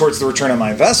looking towards the return on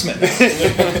my investment. Not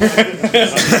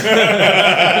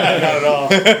at all.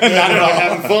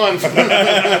 Having fun.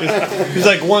 He's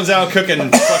like, one's out cooking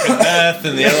fucking meth,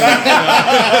 and the other one.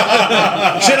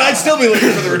 Shit, I'd still be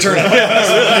looking for the return on my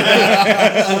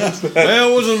investment. Well,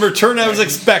 it wasn't the return I was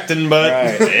expecting, but.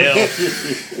 Right.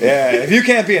 Yeah, if you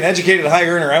can't be an educated high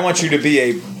earner, I want you to be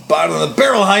a bottom of the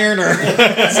barrel high earner.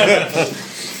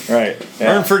 Right.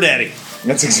 Yeah. Earn for daddy.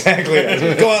 That's exactly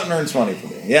it. Go out and earn some money for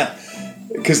me. Yeah.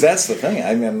 Because that's the thing.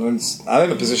 I mean, I'm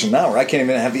in a position now where I can't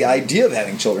even have the idea of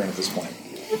having children at this point.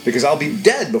 Because I'll be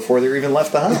dead before they're even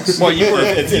left the house. Well, you're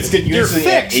fixed. 18 years.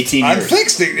 I'm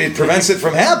fixed. It prevents it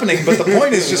from happening. But the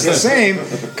point is just the same.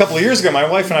 A couple of years ago, my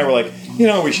wife and I were like,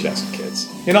 we should have some kids.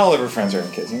 All of our friends are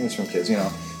having kids. There's some kids,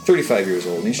 35 years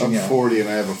old. You should, I'm 40 and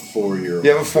I have a 4-year-old.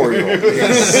 You have a 4-year-old.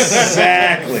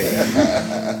 Exactly.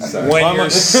 When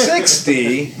you're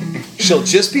 60, she'll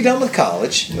just be done with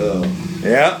college.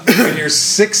 Yeah. When you're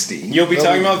 60, you'll be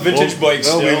talking about vintage bikes.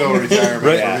 There'll be no retirement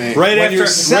for me. Right after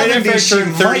I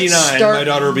turn 39, my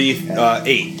daughter will be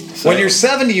 8. So. When you're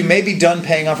 70, you may be done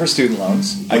paying off her student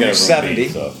loans. When you're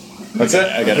 70. What's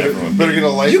that? I got a room. Better get a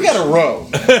life. You got a row.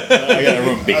 I got a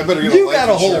room. I better get you got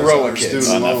a whole row of kids.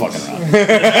 I'm not fucking around.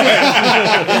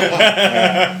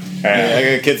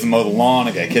 I got kids to mow the lawn.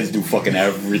 I got kids to do fucking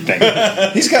everything.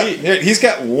 He's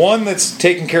got one that's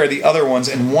taking care of the other ones,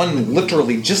 and one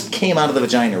literally just came out of the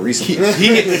vagina recently.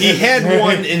 He had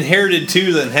one inherited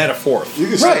two, then had a fourth. You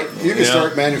can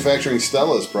start manufacturing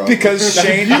Stellas, probably. Because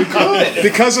Shane,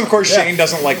 because of course Shane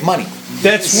doesn't like money.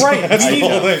 That's right. That's the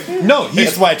whole thing. No,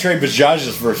 that's why I trade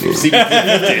Bajajas for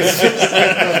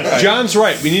CB350s. John's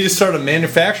right. We need to start a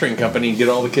manufacturing company and get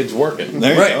all the kids working.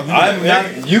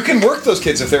 Right. You can work those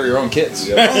kids if they're your own kids.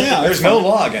 Oh, yeah. There's no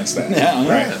law against that. Yeah.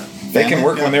 Right. They can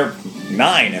work when they're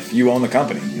 9 if you own the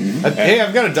company. Hey,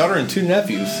 I've got a daughter and 2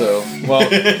 nephews, so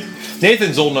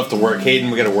Nathan's old enough to work. Hayden,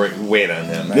 we got to wait on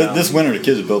him. This winter, the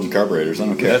kids are building carburetors. I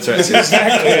don't care. That's right.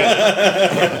 Exactly.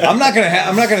 I'm not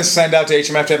gonna send out to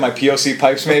HMF to have my POC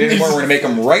pipes made anymore. We're gonna make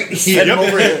them right here.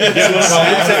 Over here.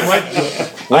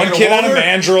 One kid on a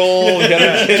mandrel. The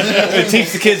other kid.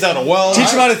 Teach the kids how to weld. Teach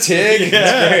them how to TIG.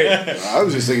 That's great. I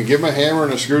was just thinking, give them a hammer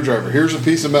and a screwdriver. Here's a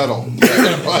piece of metal.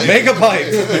 Make a pipe.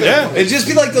 Yeah. It'd just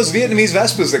be like those Vietnamese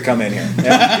Vespas that come in here.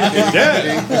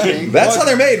 Yeah. That's how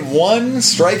they're made. One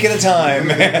strike at a time.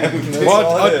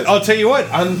 Well, I'll tell you what.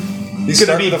 He's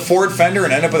going to be the Ford Fender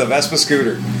and end up with a Vespa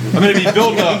scooter. I'm going to be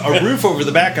building a roof over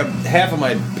the back of half of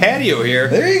my patio here.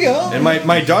 There you go. And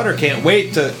my daughter can't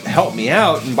wait to help me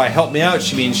out. And by help me out,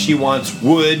 she means she wants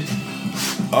wood,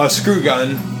 a screw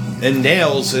gun, and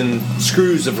nails and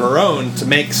screws of her own to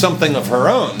make something of her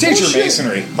own. Teach her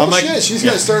masonry. She's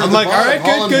going to start at the bottom, all right,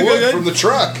 good. From the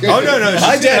truck. Oh, no.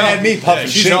 My dad had me pumping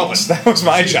shingles. That was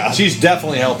my job. She's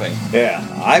definitely helping. Yeah.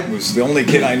 I was the only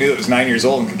kid I knew that was 9 years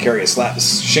old and could carry a slab of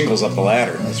shingles up the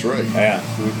ladder. That's right. Yeah.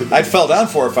 I fell down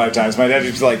 4 or 5 times. My dad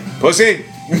would be like, "Pussy,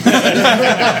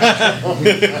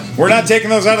 we're not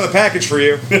taking those out of the package for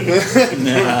you.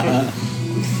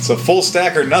 It's a full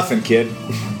stack or nothing, kid."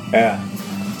 Yeah.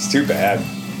 It's too bad.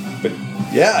 But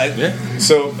yeah.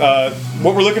 So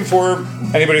what we're looking for,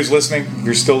 anybody who's listening, if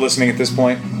you're still listening at this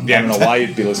point, I don't know why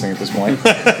you'd be listening at this point.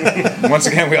 Once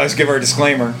again, we always give our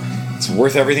disclaimer. It's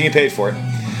worth everything you paid for it.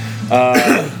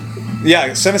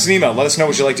 Send us an email. Let us know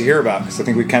what you'd like to hear about, because I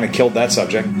think we kind of killed that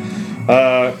subject. We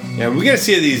got to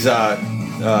see these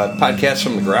podcasts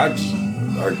from the garage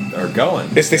are going.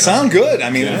 They sound good.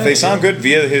 I mean, they sound good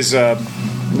via his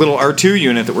little R2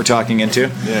 unit that we're talking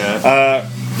into. Yeah.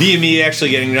 Via me actually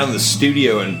getting down to the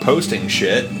studio and posting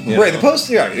shit. Right, the post,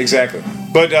 yeah, exactly.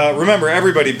 But remember,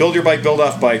 everybody, build your bike, build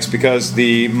off bikes, because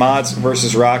the Mods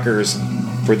versus Rockers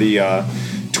for the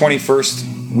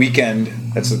 21st weekend,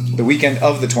 that's the weekend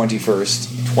of the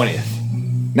 21st. 19th,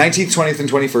 20th, and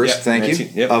 21st, thank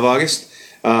 19th, you, of August.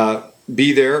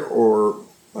 Be there or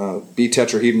be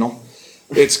tetrahedral.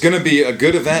 It's going to be a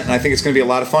good event, and I think it's going to be a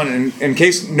lot of fun. And in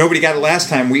case nobody got it last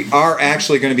time, we are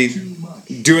actually going to be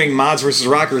doing Mods versus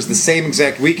Rockers the same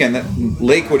exact weekend that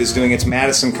Lakewood is doing its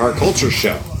Madison Car Culture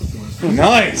Show.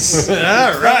 Nice.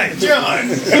 All right, John.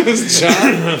 It was John.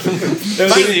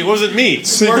 It wasn't me.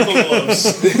 Sparkle gloves.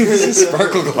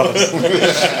 Sparkle gloves.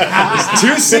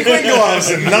 2 sequin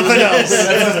gloves and nothing else.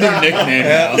 That's his new nickname.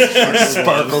 Yeah.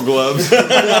 Sparkle gloves.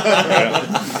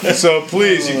 So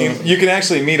please, you can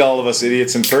actually meet all of us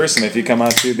idiots in person if you come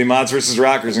out to the Mods versus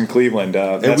Rockers in Cleveland.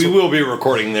 And we will be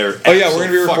recording there. Oh yeah, we're going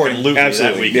to be recording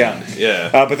absolutely that weekend. Yeah.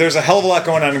 But there's a hell of a lot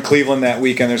going on in Cleveland that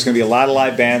weekend. There's going to be a lot of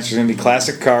live bands. There's going to be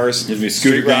classic cars. There's going to be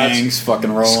scooter gangs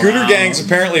fucking rolling Scooter gangs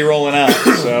apparently rolling out.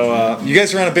 So you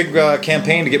guys are on a big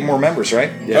campaign to get more members,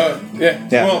 right? Yeah. Yeah,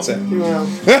 that's it. Well.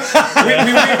 we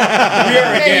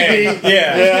are a gang.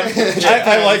 Yeah.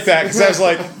 I like that, because I was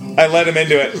like, I let him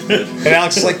into it. And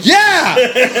Alex is like, yeah!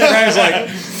 And I was like,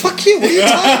 fuck you, what are you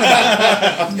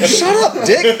talking about? Shut up,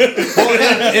 dick. Well,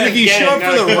 and if you show up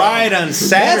for the ride on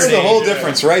Saturday... That's the whole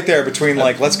difference right there between,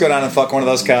 like, let's go down and fuck one of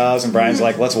those cows, and Brian's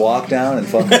like, let's walk down and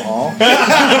fuck them all.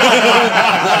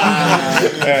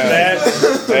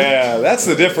 That's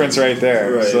the difference right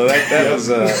there. Right. So that was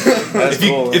that's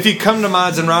cool. If you come to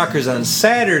Mods and Rockers on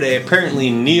Saturday, apparently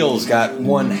Neil's got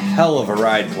one hell of a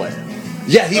ride plan.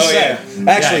 Yeah, he said.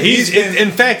 Actually, he's in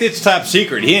fact, it's top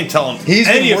secret. He ain't telling. He's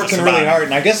been working really hard,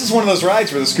 and I guess it's one of those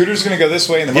rides where the scooter's going to go this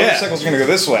way and the motorcycle's going to go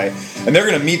this way, and they're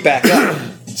going to meet back up.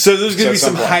 So there's going to be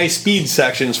some high-speed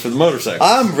sections for the motorcycles.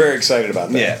 I'm very excited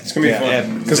about that. Yeah, it's going to be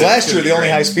fun. Because last year the only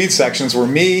high-speed sections were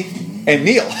me and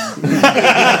Neil.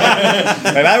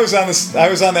 And I was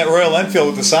on that Royal Enfield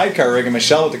with the sidecar rig and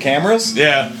Michelle with the cameras.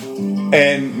 Yeah.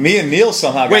 And me and Neil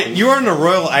somehow got... Wait, you were on the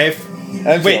Royal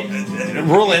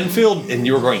Enfield, and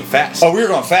you were going fast. Oh, we were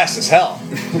going fast as hell.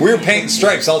 We were painting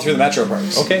stripes all through the Metro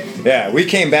Parks. Okay. Yeah, we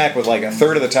came back with like a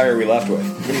third of the tire we left with.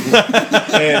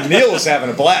 And Neil was having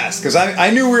a blast because I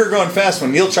knew we were going fast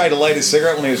when Neil tried to light his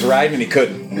cigarette when he was riding and he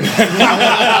couldn't. And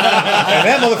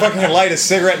that motherfucker can light his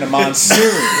cigarette in a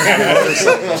monsoon.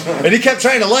 And he kept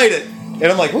trying to light it. And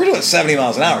I'm like, we're doing 70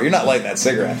 miles an hour. You're not lighting that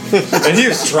cigarette. And he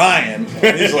was trying.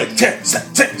 And he was like, tip.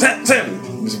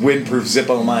 This windproof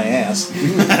Zippo on my ass. So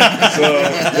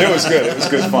it was good. It was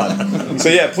good fun. So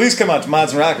yeah, please come out to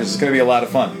Mods and Rockers. It's going to be a lot of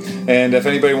fun. And if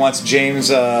anybody wants James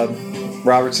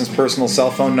Robertson's personal cell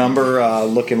phone number,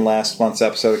 look in last month's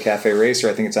episode of Cafe Racer.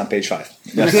 I think it's on page 5.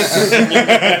 Call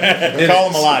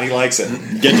him a lot. He likes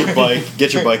it. Get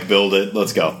your bike, build it.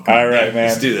 Let's go. All right, man.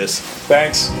 Let's do this.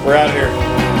 Thanks. We're out of here.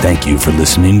 Thank you for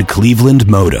listening to Cleveland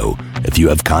Moto. If you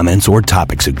have comments or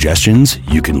topic suggestions,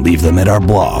 you can leave them at our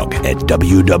blog at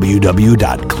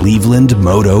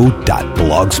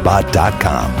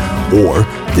www.clevelandmoto.blogspot.com or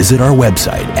visit our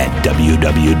website at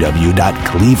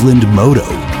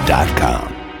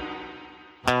www.clevelandmoto.com.